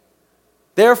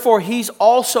 Therefore, he's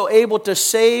also able to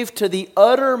save to the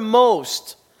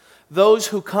uttermost those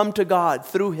who come to God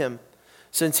through him.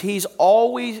 Since he's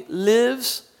always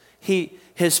lives,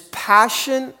 his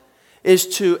passion is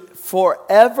to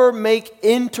forever make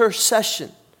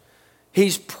intercession.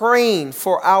 He's praying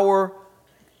for our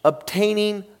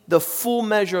obtaining the full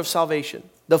measure of salvation,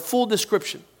 the full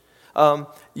description.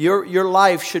 Your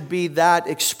life should be that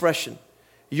expression.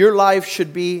 Your life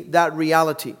should be that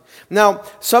reality. Now,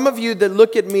 some of you that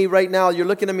look at me right now, you're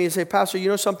looking at me and say, Pastor, you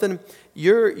know something?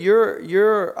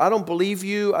 I don't believe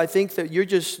you. I think that you're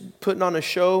just putting on a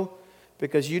show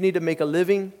because you need to make a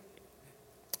living.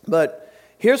 But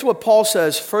here's what Paul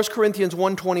says, 1 Corinthians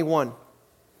 1:21.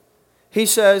 He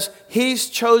says, he's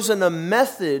chosen a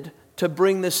method to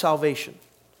bring this salvation.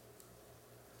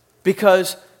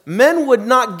 Because men would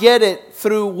not get it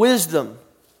through wisdom.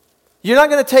 You're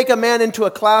not going to take a man into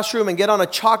a classroom and get on a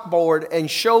chalkboard and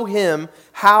show him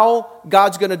how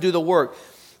God's going to do the work.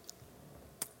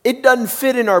 It doesn't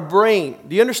fit in our brain.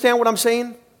 Do you understand what I'm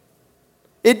saying?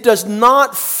 It does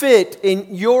not fit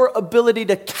in your ability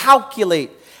to calculate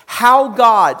how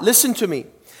God, listen to me,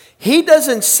 he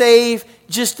doesn't save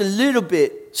just a little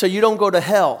bit so you don't go to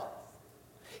hell.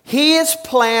 His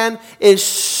plan is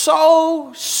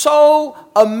so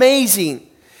amazing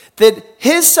that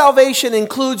his salvation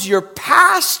includes your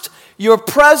past, your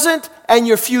present, and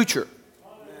your future.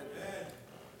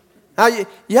 Now,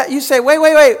 you say,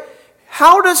 wait.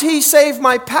 How does he save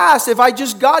my past if I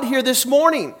just got here this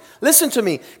morning? Listen to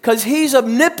me. Because he's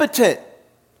omnipotent.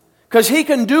 Because he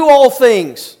can do all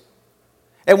things.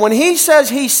 And when he says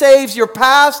he saves your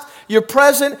past, your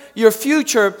present, your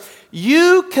future,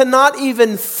 you cannot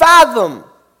even fathom.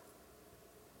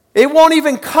 It won't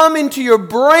even come into your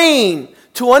brain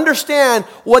to understand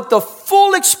what the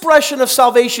full expression of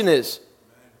salvation is.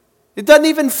 It doesn't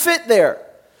even fit there.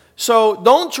 So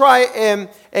don't try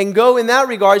and go in that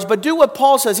regards, but do what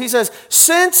Paul says. He says,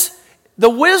 since the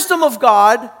wisdom of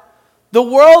God, the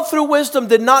world through wisdom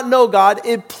did not know God,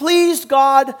 it pleased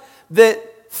God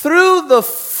that through the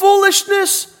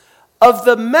foolishness of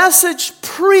the message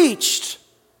preached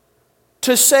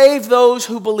to save those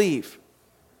who believe.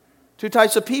 2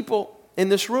 types of people in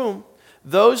this room.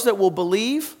 Those that will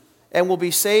believe and will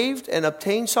be saved and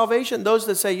obtain salvation. Those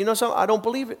that say, you know something, I don't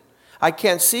believe it. I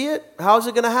can't see it. How is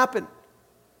it going to happen?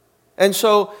 And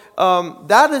so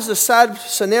that is a sad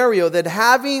scenario, that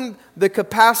having the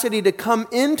capacity to come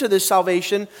into this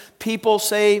salvation, people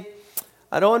say,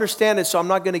 I don't understand it, so I'm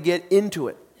not going to get into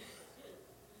it.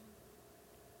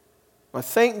 I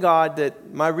thank God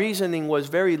that my reasoning was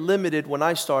very limited when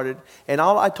I started, and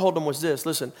all I told them was this: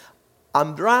 listen,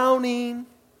 I'm drowning.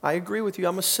 I agree with you.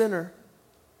 I'm a sinner,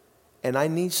 and I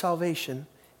need salvation,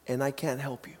 and I can't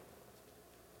help you.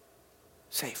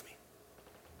 Save me.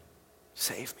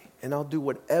 Save me. And I'll do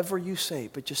whatever you say,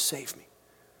 but just save me.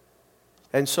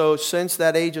 And so since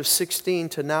that age of 16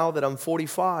 to now that I'm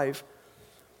 45,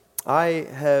 I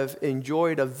have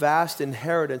enjoyed a vast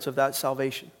inheritance of that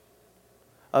salvation.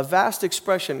 A vast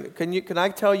expression. Can I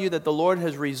tell you that the Lord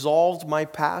has resolved my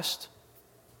past?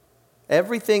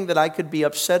 Everything that I could be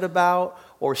upset about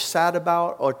or sad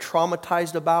about or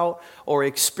traumatized about or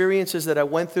experiences that I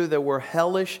went through that were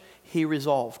hellish, He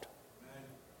resolved.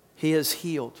 He has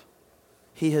healed.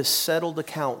 He has settled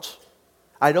accounts.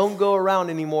 I don't go around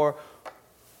anymore.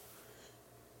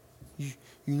 You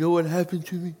know what happened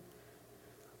to me?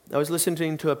 I was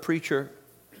listening to a preacher,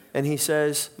 and he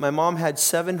says, my mom had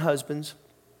 7 husbands,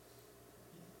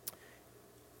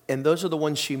 and those are the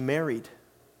ones she married.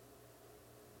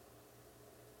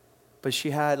 But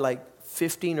she had like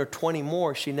 15 or 20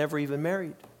 more she never even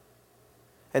married.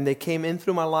 And they came in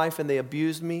through my life and they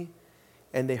abused me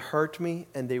and they hurt me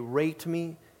and they raped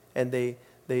me and they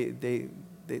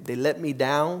let me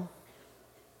down.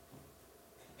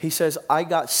 He says, I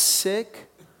got sick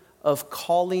of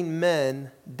calling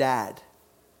men dad.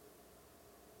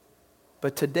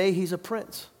 But today he's a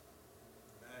prince.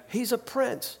 He's a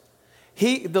prince.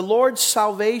 The Lord's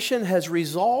salvation has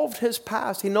resolved his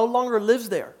past. He no longer lives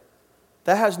there.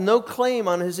 That has no claim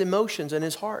on his emotions and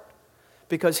his heart,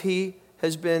 because he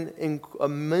has been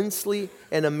immensely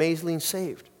and amazingly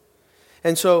saved.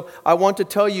 And so I want to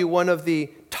tell you one of the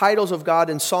titles of God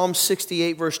in Psalm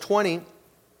 68 verse 20,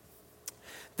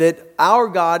 that our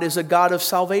God is a God of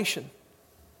salvation.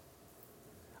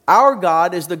 Our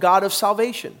God is the God of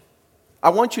salvation. I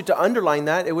want you to underline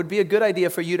that. It would be a good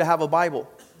idea for you to have a Bible.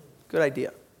 Good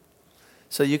idea.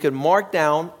 So you can mark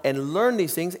down and learn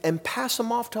these things and pass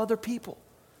them off to other people.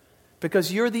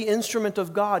 Because you're the instrument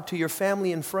of God to your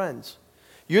family and friends.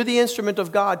 You're the instrument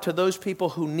of God to those people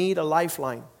who need a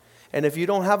lifeline. And if you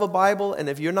don't have a Bible, and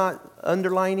if you're not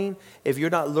underlining, if you're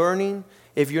not learning,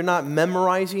 if you're not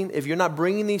memorizing, if you're not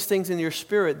bringing these things in your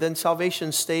spirit, then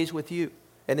salvation stays with you.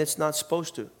 And it's not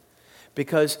supposed to.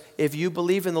 Because if you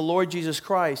believe in the Lord Jesus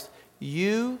Christ,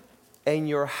 you and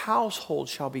your household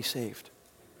shall be saved.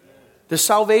 The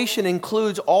salvation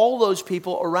includes all those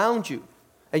people around you.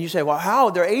 And you say, well, how?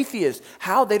 They're atheists.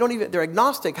 How? They're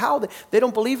agnostic. How? They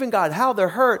don't believe in God. How? They're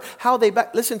hurt. How?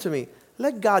 Listen to me.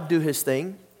 Let God do his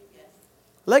thing.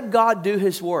 Let God do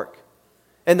his work.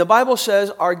 And the Bible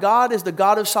says our God is the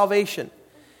God of salvation.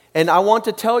 And I want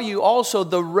to tell you also,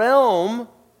 the realm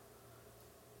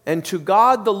and to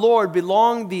God the Lord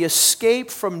belong the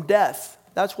escape from death.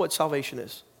 That's what salvation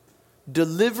is.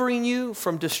 Delivering you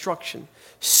from destruction.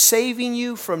 Saving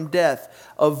you from death.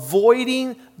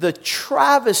 Avoiding the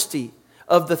travesty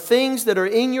of the things that are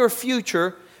in your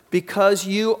future because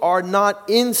you are not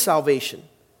in salvation.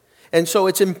 And so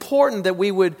it's important that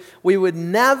we would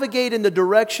navigate in the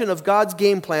direction of God's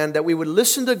game plan, that we would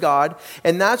listen to God.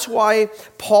 And that's why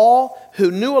Paul,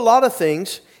 who knew a lot of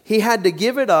things, he had to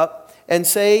give it up and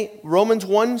say, Romans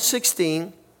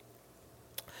 1:16,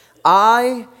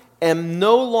 I am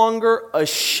no longer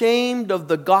ashamed of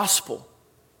the gospel.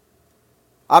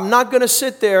 I'm not going to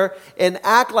sit there and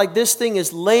act like this thing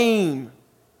is lame,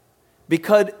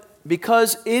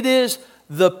 because it is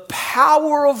the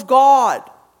power of God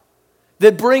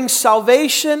that brings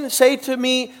salvation, say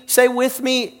with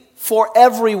me, for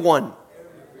everyone.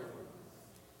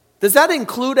 Does that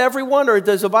include everyone, or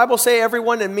does the Bible say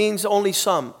everyone and means only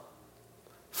some?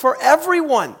 For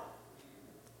everyone.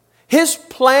 His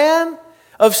plan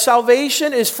of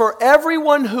salvation is for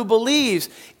everyone who believes,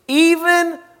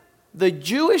 even the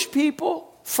Jewish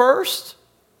people first,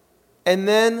 and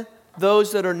then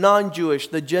those that are non-Jewish,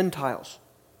 the Gentiles.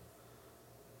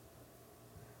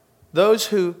 Those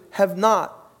who have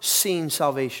not seen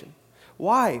salvation.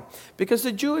 Why? Because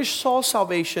the Jewish saw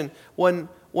salvation when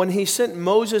he sent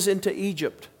Moses into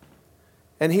Egypt.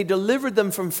 And he delivered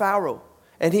them from Pharaoh.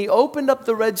 And he opened up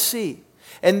the Red Sea.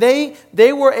 And they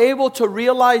were able to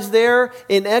realize there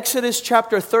in Exodus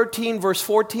chapter 13 verse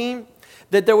 14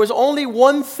 that there was only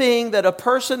one thing that a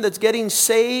person that's getting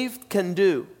saved can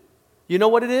do. You know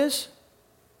what it is?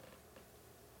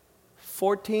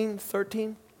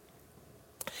 13.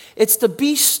 It's to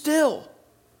be still.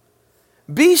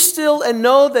 Be still and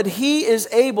know that he is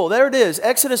able. There it is,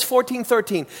 Exodus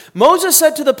 14:13. Moses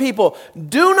said to the people,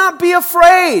 do not be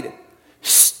afraid.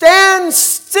 Stand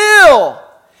still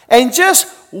and just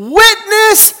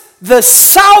witness the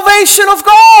salvation of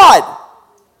God.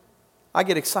 I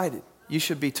get excited. You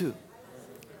should be too.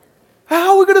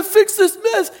 How are we going to fix this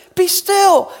mess? Be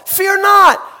still. Fear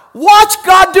not. Watch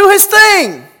God do his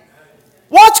thing.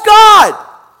 Watch God.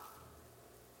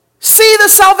 See the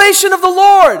salvation of the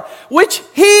Lord, which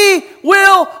he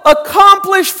will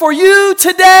accomplish for you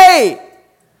today.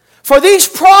 For these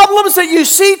problems that you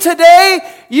see today,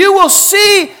 you will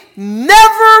see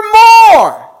never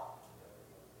more.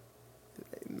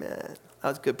 Amen.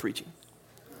 That's good preaching.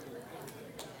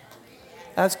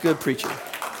 That's good preaching.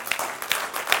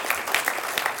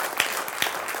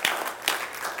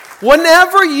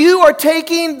 Whenever you are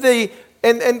taking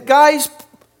and guys,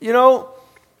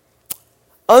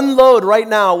 unload right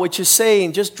now, which is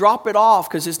saying just drop it off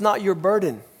because it's not your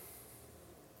burden.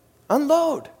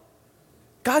 Unload.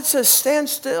 God says stand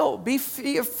still.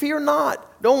 Fear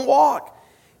not. Don't walk.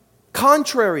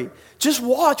 Contrary. Just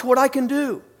watch what I can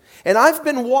do. And I've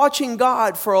been watching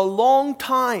God for a long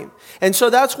time. And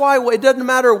so that's why it doesn't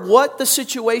matter what the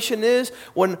situation is,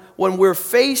 when we're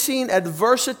facing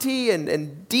adversity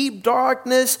and deep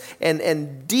darkness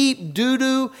and deep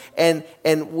doo-doo, and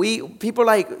people are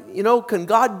like, can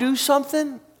God do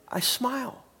something? I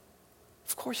smile.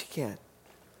 Of course He can.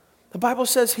 The Bible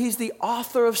says He's the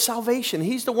author of salvation.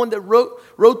 He's the one that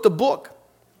wrote the book.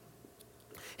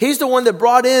 He's the one that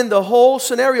brought in the whole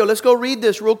scenario. Let's go read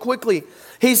this real quickly.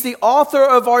 He's the author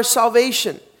of our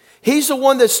salvation. He's the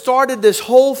one that started this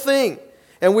whole thing.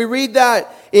 And we read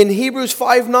that in Hebrews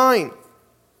 5:9.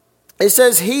 It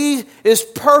says He is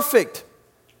perfect.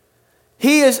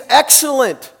 He is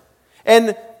excellent.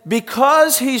 And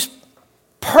because He's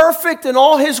perfect in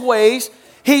all His ways,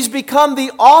 He's become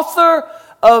the author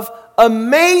of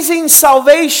amazing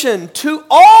salvation to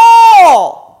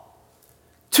all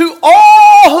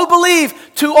who believe,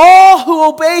 to all who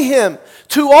obey Him,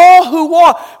 to all who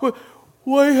walk.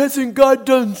 Why hasn't God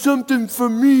done something for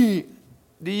me?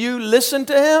 Do you listen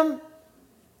to Him?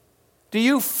 Do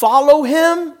you follow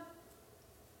Him?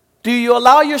 Do you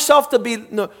allow yourself to be,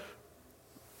 no,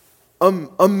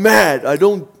 I'm mad, I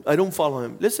don't follow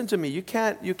Him. Listen to me, you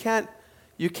can't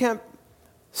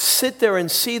sit there and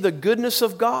see the goodness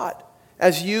of God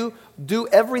as you do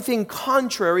everything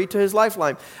contrary to His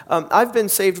lifeline. I've been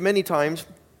saved many times.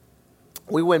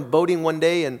 We went boating one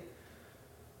day and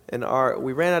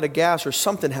we ran out of gas or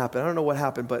something happened. I don't know what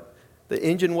happened, but the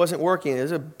engine wasn't working.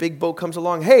 There's a big boat comes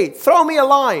along. Hey, throw me a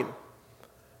line.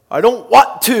 I don't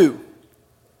want to.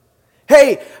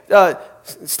 Hey,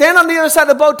 stand on the other side of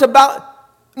the boat to bow.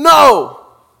 No.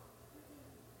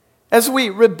 As we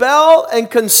rebel and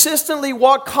consistently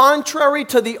walk contrary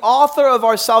to the author of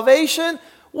our salvation,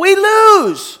 we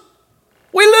lose.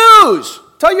 We lose.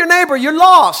 Tell your neighbor, you're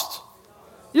lost.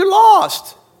 You're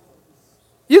lost.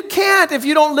 You can't if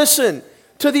you don't listen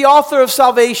to the author of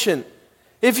salvation.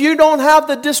 If you don't have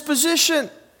the disposition.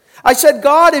 I said,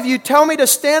 God, if you tell me to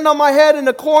stand on my head in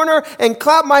the corner and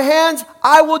clap my hands,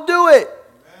 I will do it.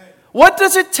 Amen. What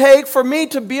does it take for me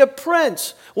to be a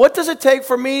prince? What does it take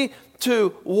for me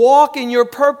to walk in your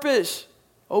purpose?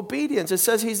 Obedience. It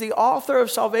says He's the author of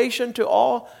salvation to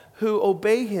all who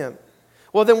obey Him.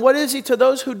 Well, then what is He to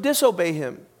those who disobey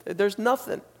Him? There's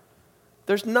nothing.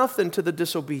 There's nothing to the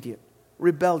disobedient.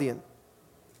 Rebellion.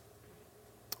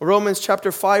 Romans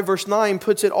chapter 5 verse 9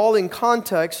 puts it all in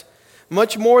context.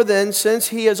 Much more then, since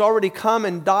He has already come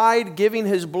and died, giving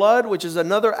His blood, which is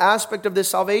another aspect of this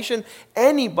salvation,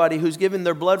 anybody who's given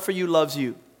their blood for you loves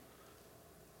you.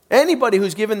 Anybody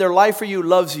who's given their life for you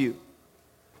loves you.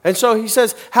 And so He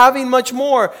says, having much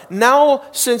more, now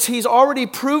since He's already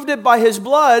proved it by His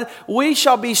blood, we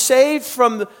shall be saved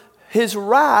from His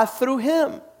wrath through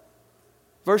Him.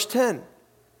 Verse 10.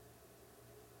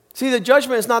 See, the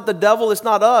judgment is not the devil, it's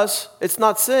not us, it's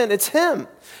not sin, it's Him.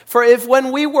 For if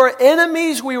when we were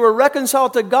enemies, we were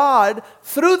reconciled to God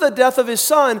through the death of His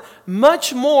Son,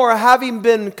 much more, having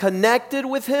been connected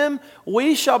with Him,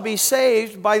 we shall be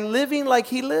saved by living like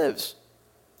He lives.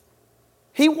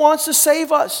 He wants to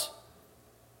save us.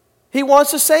 He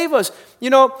wants to save us.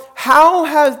 How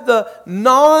has the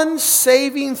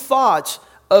non-saving thoughts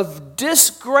of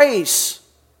disgrace,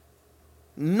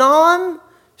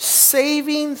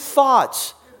 non-saving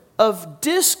thoughts of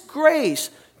disgrace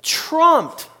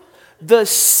trumped the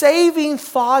saving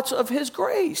thoughts of His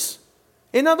grace?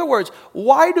 In other words,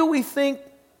 why do we think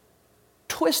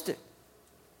twisted?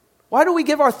 Why do we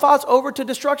give our thoughts over to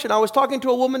destruction? I was talking to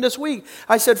a woman this week.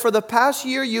 I said, for the past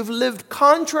year, you've lived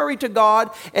contrary to God,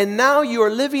 and now you are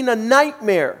living a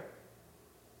nightmare.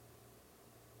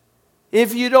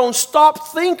 If you don't stop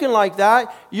thinking like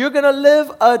that, you're going to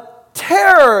live a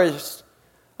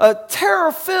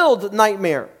terror-filled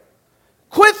nightmare.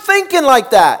 Quit thinking like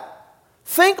that.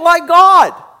 Think like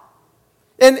God.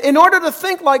 And in order to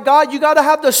think like God, you got to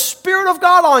have the Spirit of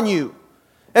God on you.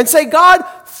 And say, God,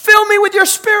 fill me with your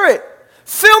Spirit.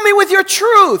 Fill me with your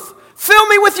truth. Fill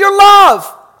me with your love.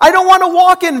 I don't want to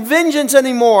walk in vengeance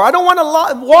anymore. I don't want to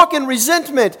walk in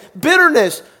resentment,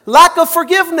 bitterness, lack of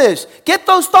forgiveness. Get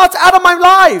those thoughts out of my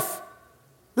life.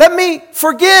 Let me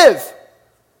forgive.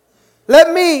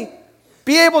 Let me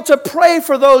be able to pray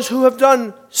for those who have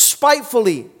done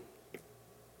spitefully.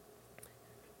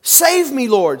 Save me,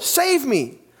 Lord. Save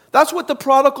me. That's what the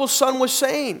prodigal son was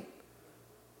saying.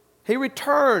 He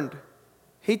returned.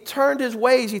 He turned his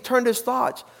ways. He turned his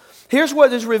thoughts. Here's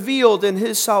what is revealed in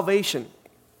his salvation.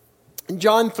 In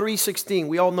John 3:16,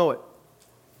 we all know it.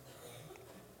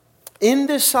 In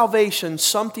this salvation,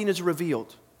 something is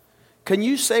revealed. Can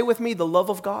you say with me the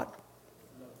love of God?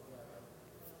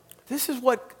 This is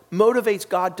what motivates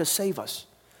God to save us.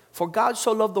 For God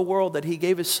so loved the world that he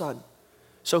gave his Son.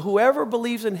 So whoever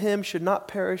believes in him should not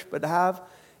perish but have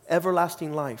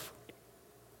everlasting life.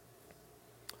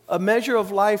 A measure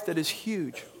of life that is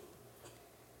huge.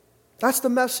 That's the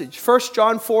message. 1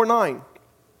 John 4:9.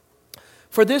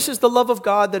 For this is the love of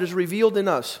God that is revealed in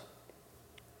us,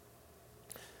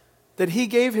 that he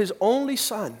gave his only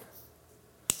Son.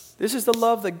 This is the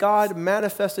love that God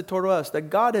manifested toward us, that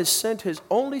God has sent his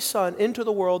only Son into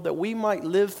the world that we might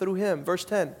live through him. Verse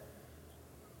 10.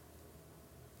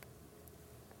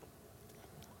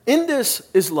 In this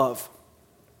is love.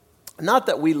 Not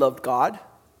that we loved God,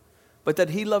 but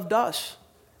that he loved us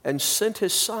and sent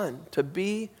his Son to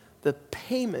be the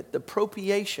payment, the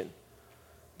propitiation,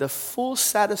 the full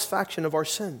satisfaction of our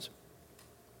sins.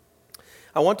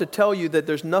 I want to tell you that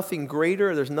there's nothing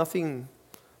greater, there's nothing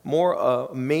more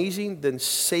amazing than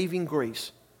saving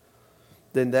grace.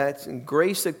 Than that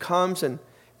grace that comes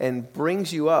and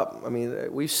brings you up. I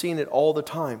mean, we've seen it all the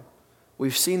time.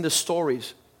 We've seen the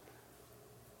stories.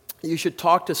 You should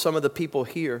talk to some of the people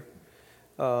here.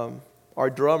 Our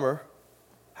drummer,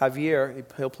 Javier,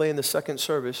 he'll play in the second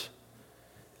service.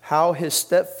 How his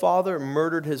stepfather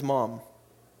murdered his mom.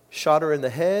 Shot her in the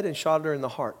head and shot her in the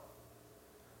heart.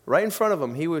 Right in front of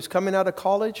him. He was coming out of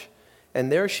college,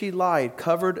 and there she lied,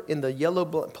 covered in the yellow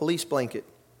police blanket.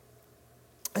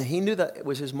 And he knew that it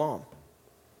was his mom.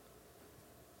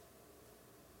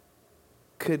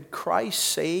 Could Christ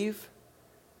save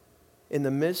in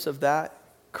the midst of that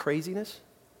craziness?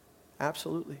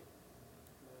 Absolutely.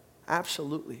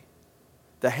 Absolutely.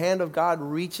 The hand of God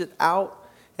reached out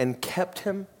and kept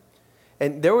him.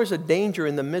 And there was a danger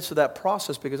in the midst of that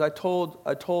process, because I told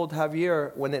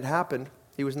Javier when it happened,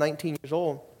 he was 19 years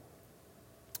old.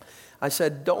 I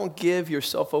said, don't give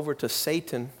yourself over to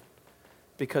Satan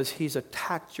because he's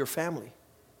attacked your family.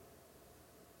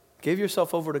 Give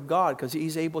yourself over to God because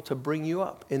he's able to bring you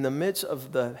up in the midst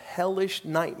of the hellish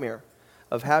nightmare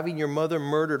of having your mother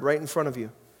murdered right in front of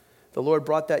you. The Lord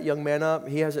brought that young man up.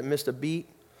 He hasn't missed a beat.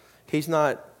 He's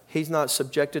not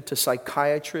subjected to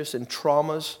psychiatrists and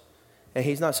traumas. And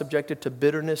he's not subjected to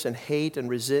bitterness and hate and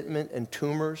resentment and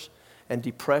tumors and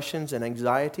depressions and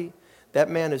anxiety. That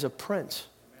man is a prince.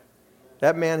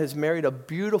 That man has married a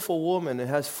beautiful woman and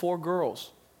has 4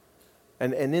 girls.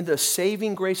 And in the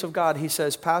saving grace of God, he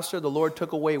says, Pastor, the Lord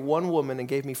took away 1 woman and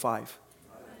gave me 5.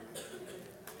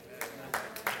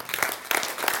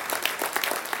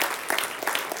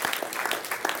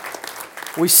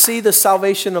 We see the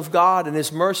salvation of God and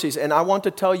his mercies. And I want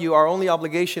to tell you our only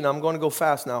obligation, I'm going to go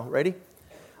fast now. Ready?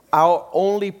 Our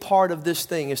only part of this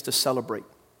thing is to celebrate.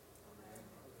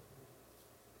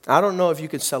 I don't know if you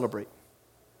can celebrate.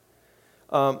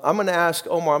 I'm going to ask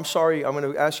Omar, I'm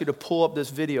going to ask you to pull up this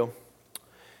video.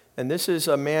 And this is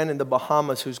a man in the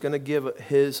Bahamas who's going to give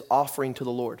his offering to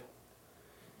the Lord.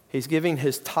 He's giving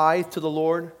his tithe to the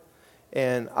Lord.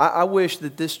 And I wish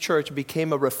that this church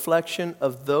became a reflection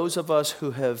of those of us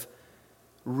who have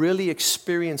really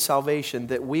experienced salvation,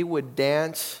 that we would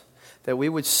dance, that we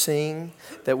would sing,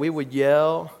 that we would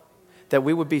yell, that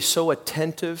we would be so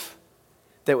attentive,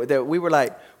 that we were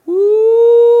like,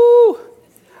 woo,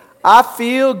 I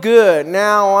feel good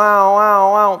now, wow,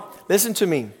 wow, wow. Listen to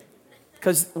me,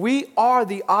 because we are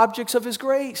the objects of his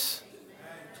grace.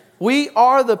 We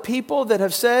are the people that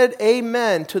have said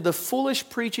amen to the foolish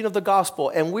preaching of the gospel.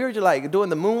 And we're just like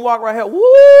doing the moonwalk right here.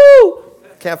 Woo!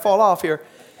 Can't fall off here.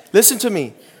 Listen to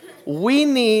me. We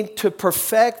need to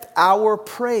perfect our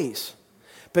praise,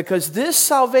 because this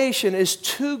salvation is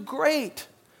too great.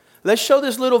 Let's show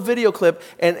this little video clip.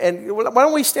 And why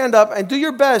don't we stand up and do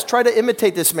your best. Try to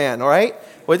imitate this man, all right?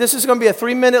 Well, this is going to be a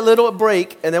 3-minute little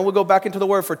break, and then we'll go back into the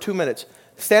word for 2 minutes.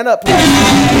 Stand up, please.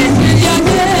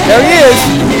 There he is.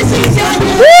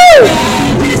 Woo!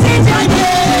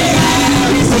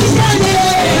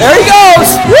 There he goes.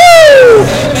 Woo!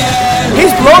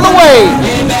 He's blown away.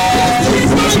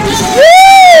 Woo!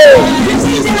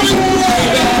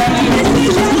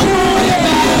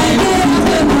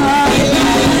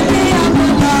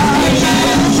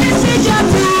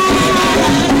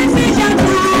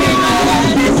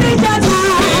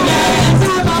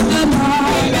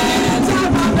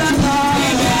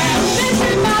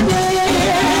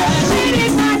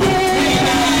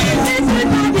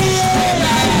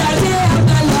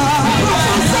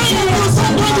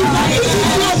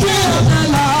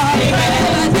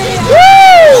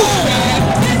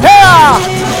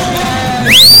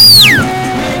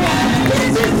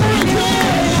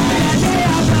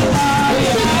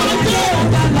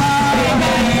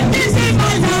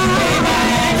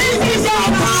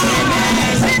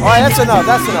 All right, that's enough.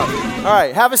 That's enough. All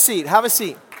right, have a seat. Have a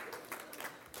seat.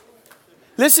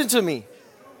 Listen to me.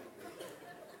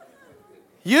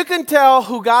 You can tell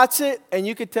who got it, and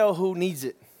you can tell who needs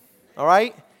it. All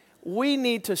right? We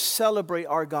need to celebrate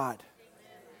our God.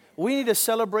 We need to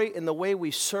celebrate in the way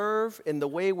we serve, in the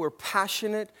way we're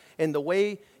passionate, in the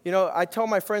way, I tell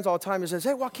my friends all the time, it says,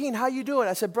 hey, Joaquin, how you doing?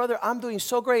 I said, brother, I'm doing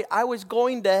so great. I was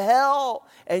going to hell,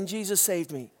 and Jesus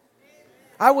saved me.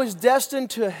 I was destined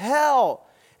to hell,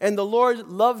 and the Lord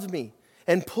loved me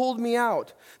and pulled me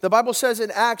out. The Bible says in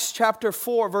Acts chapter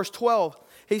 4, verse 12,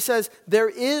 he says, there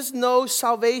is no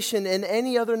salvation in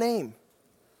any other name.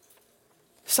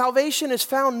 Salvation is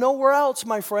found nowhere else,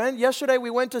 my friend. Yesterday we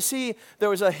went to see, there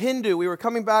was a Hindu. We were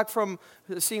coming back from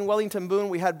seeing Wellington Boone.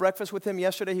 We had breakfast with him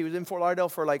yesterday. He was in Fort Lauderdale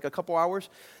for like a couple hours.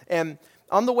 And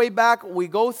on the way back, we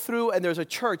go through and there's a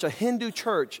church, a Hindu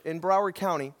church in Broward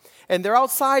County. And they're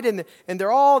outside and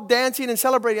they're all dancing and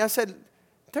celebrating. I said,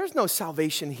 there's no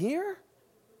salvation here.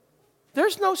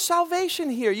 There's no salvation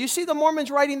here. You see the Mormons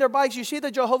riding their bikes. You see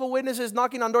the Jehovah's Witnesses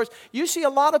knocking on doors. You see a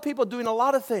lot of people doing a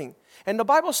lot of things. And the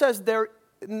Bible says,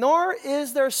 nor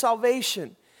is there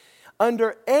salvation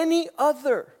under any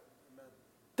other.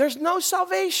 There's no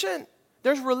salvation.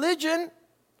 There's religion.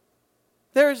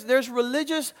 There's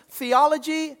religious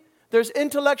theology. There's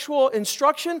intellectual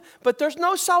instruction. But there's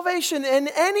no salvation in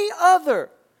any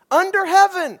other under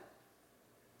heaven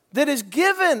that is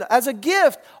given as a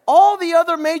gift. All the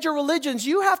other major religions,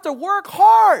 you have to work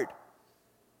hard.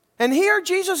 And here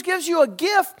Jesus gives you a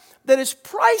gift that is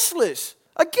priceless.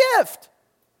 A gift.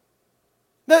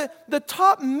 The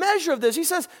top measure of this, he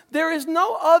says, there is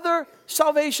no other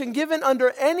salvation given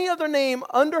under any other name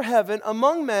under heaven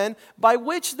among men by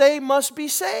which they must be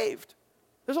saved.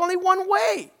 There's only one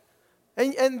way.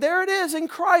 And there it is in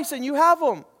Christ, and you have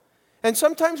them. And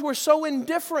sometimes we're so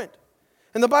indifferent.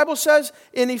 And the Bible says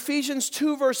in Ephesians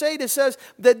 2 verse 8, it says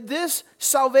that this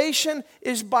salvation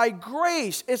is by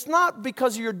grace. It's not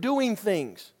because you're doing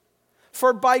things.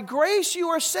 For by grace you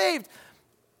are saved.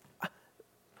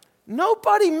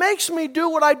 Nobody makes me do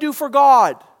what I do for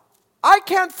God. I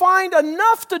can't find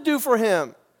enough to do for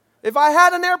Him. If I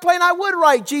had an airplane, I would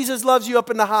write, Jesus loves you up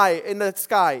in the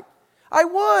sky. I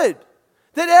would.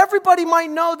 That everybody might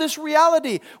know this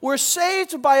reality. We're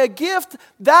saved by a gift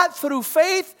that through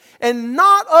faith and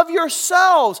not of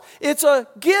yourselves. It's a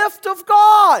gift of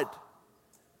God.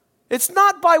 It's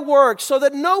not by works, so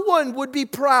that no one would be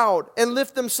proud and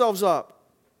lift themselves up.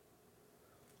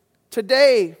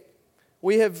 Today,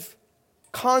 we have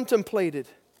contemplated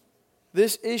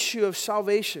this issue of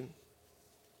salvation.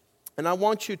 And I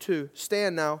want you to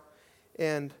stand now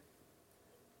and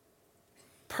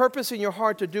purpose in your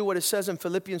heart to do what it says in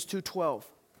Philippians 2:12.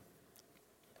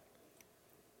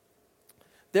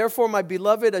 Therefore, my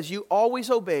beloved, as you always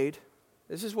obeyed,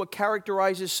 this is what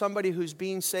characterizes somebody who's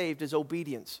being saved, is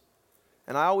obedience.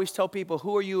 And I always tell people,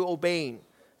 who are you obeying?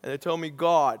 And they tell me,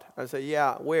 God. I say,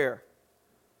 yeah, where?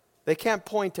 They can't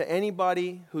point to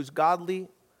anybody who's godly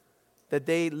that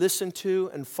they listen to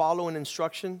and follow an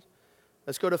instruction.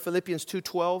 Let's go to Philippians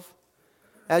 2:12.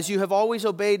 As you have always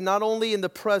obeyed, not only in the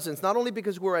presence, not only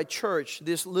because we're at church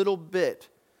this little bit,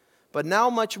 but now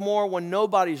much more when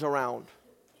nobody's around.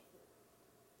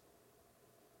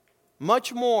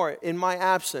 Much more in my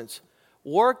absence.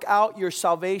 Work out your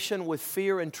salvation with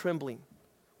fear and trembling.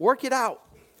 Work it out.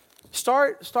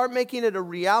 Start making it a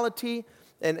reality.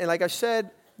 And like I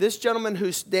said, this gentleman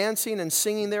who's dancing and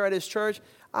singing there at his church,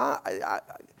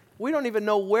 we don't even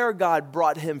know where God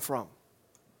brought him from.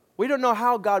 We don't know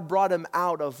how God brought him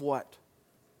out of what.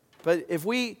 But if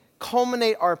we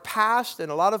culminate our past,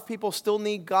 and a lot of people still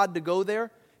need God to go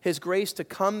there, His grace to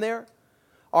come there,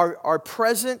 our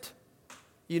present,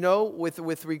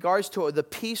 with regards to the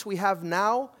peace we have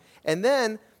now, and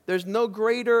then there's no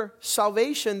greater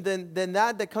salvation than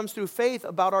that comes through faith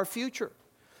about our future.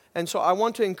 And so I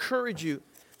want to encourage you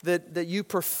that you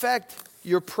perfect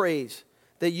your praise,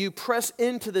 that you press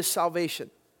into this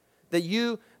salvation, that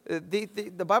you...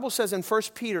 The Bible says in 1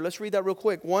 Peter, let's read that real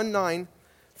quick, 1:9,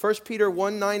 1 Peter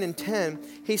 1:9 and 10,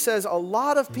 he says a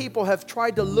lot of people have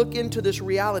tried to look into this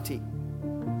reality.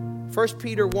 1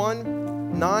 Peter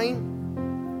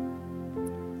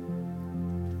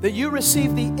 1:9, that you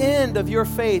receive the end of your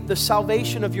faith, the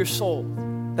salvation of your soul.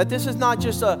 That this is not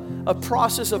just a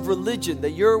process of religion,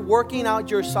 that you're working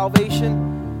out your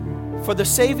salvation for the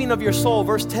saving of your soul.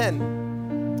 Verse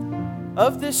 10,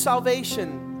 of this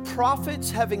salvation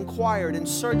prophets have inquired and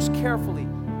searched carefully,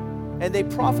 and they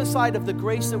prophesied of the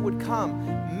grace that would come.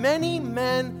 Many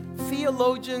men,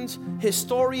 theologians,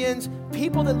 historians,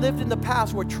 people that lived in the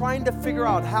past were trying to figure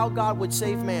out how God would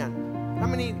save man. How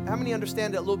many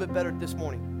understand it a little bit better this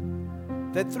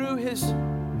morning? That through His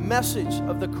message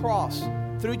of the cross,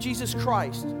 through Jesus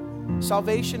Christ,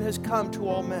 salvation has come to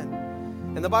all men.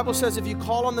 And the Bible says if you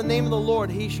call on the name of the Lord,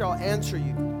 He shall answer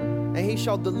you. And He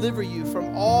shall deliver you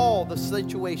from all the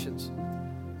situations.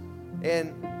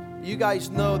 And you guys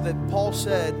know that Paul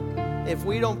said, if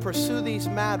we don't pursue these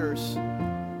matters,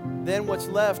 then what's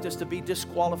left is to be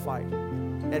disqualified.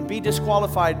 And be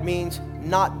disqualified means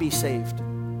not be saved.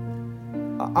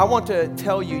 I want to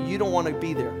tell you, you don't want to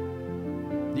be there.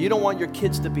 You don't want your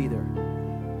kids to be there.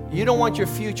 You don't want your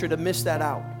future to miss that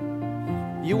out.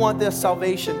 You want this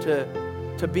salvation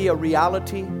to be a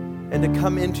reality and to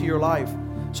come into your life.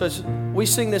 So as we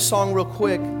sing this song real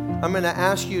quick, I'm going to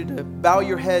ask you to bow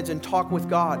your heads and talk with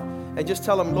God and just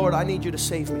tell Him, Lord, I need you to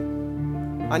save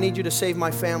me. I need you to save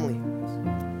my family.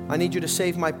 I need you to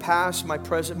save my past, my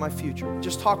present, my future.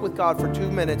 Just talk with God for 2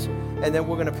 minutes and then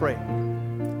we're going to pray.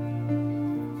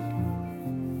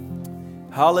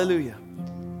 Hallelujah.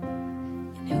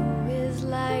 And who is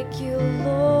like you,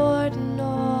 Lord, in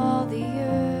all the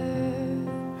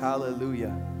earth?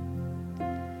 Hallelujah.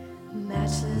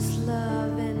 Matchless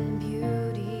love and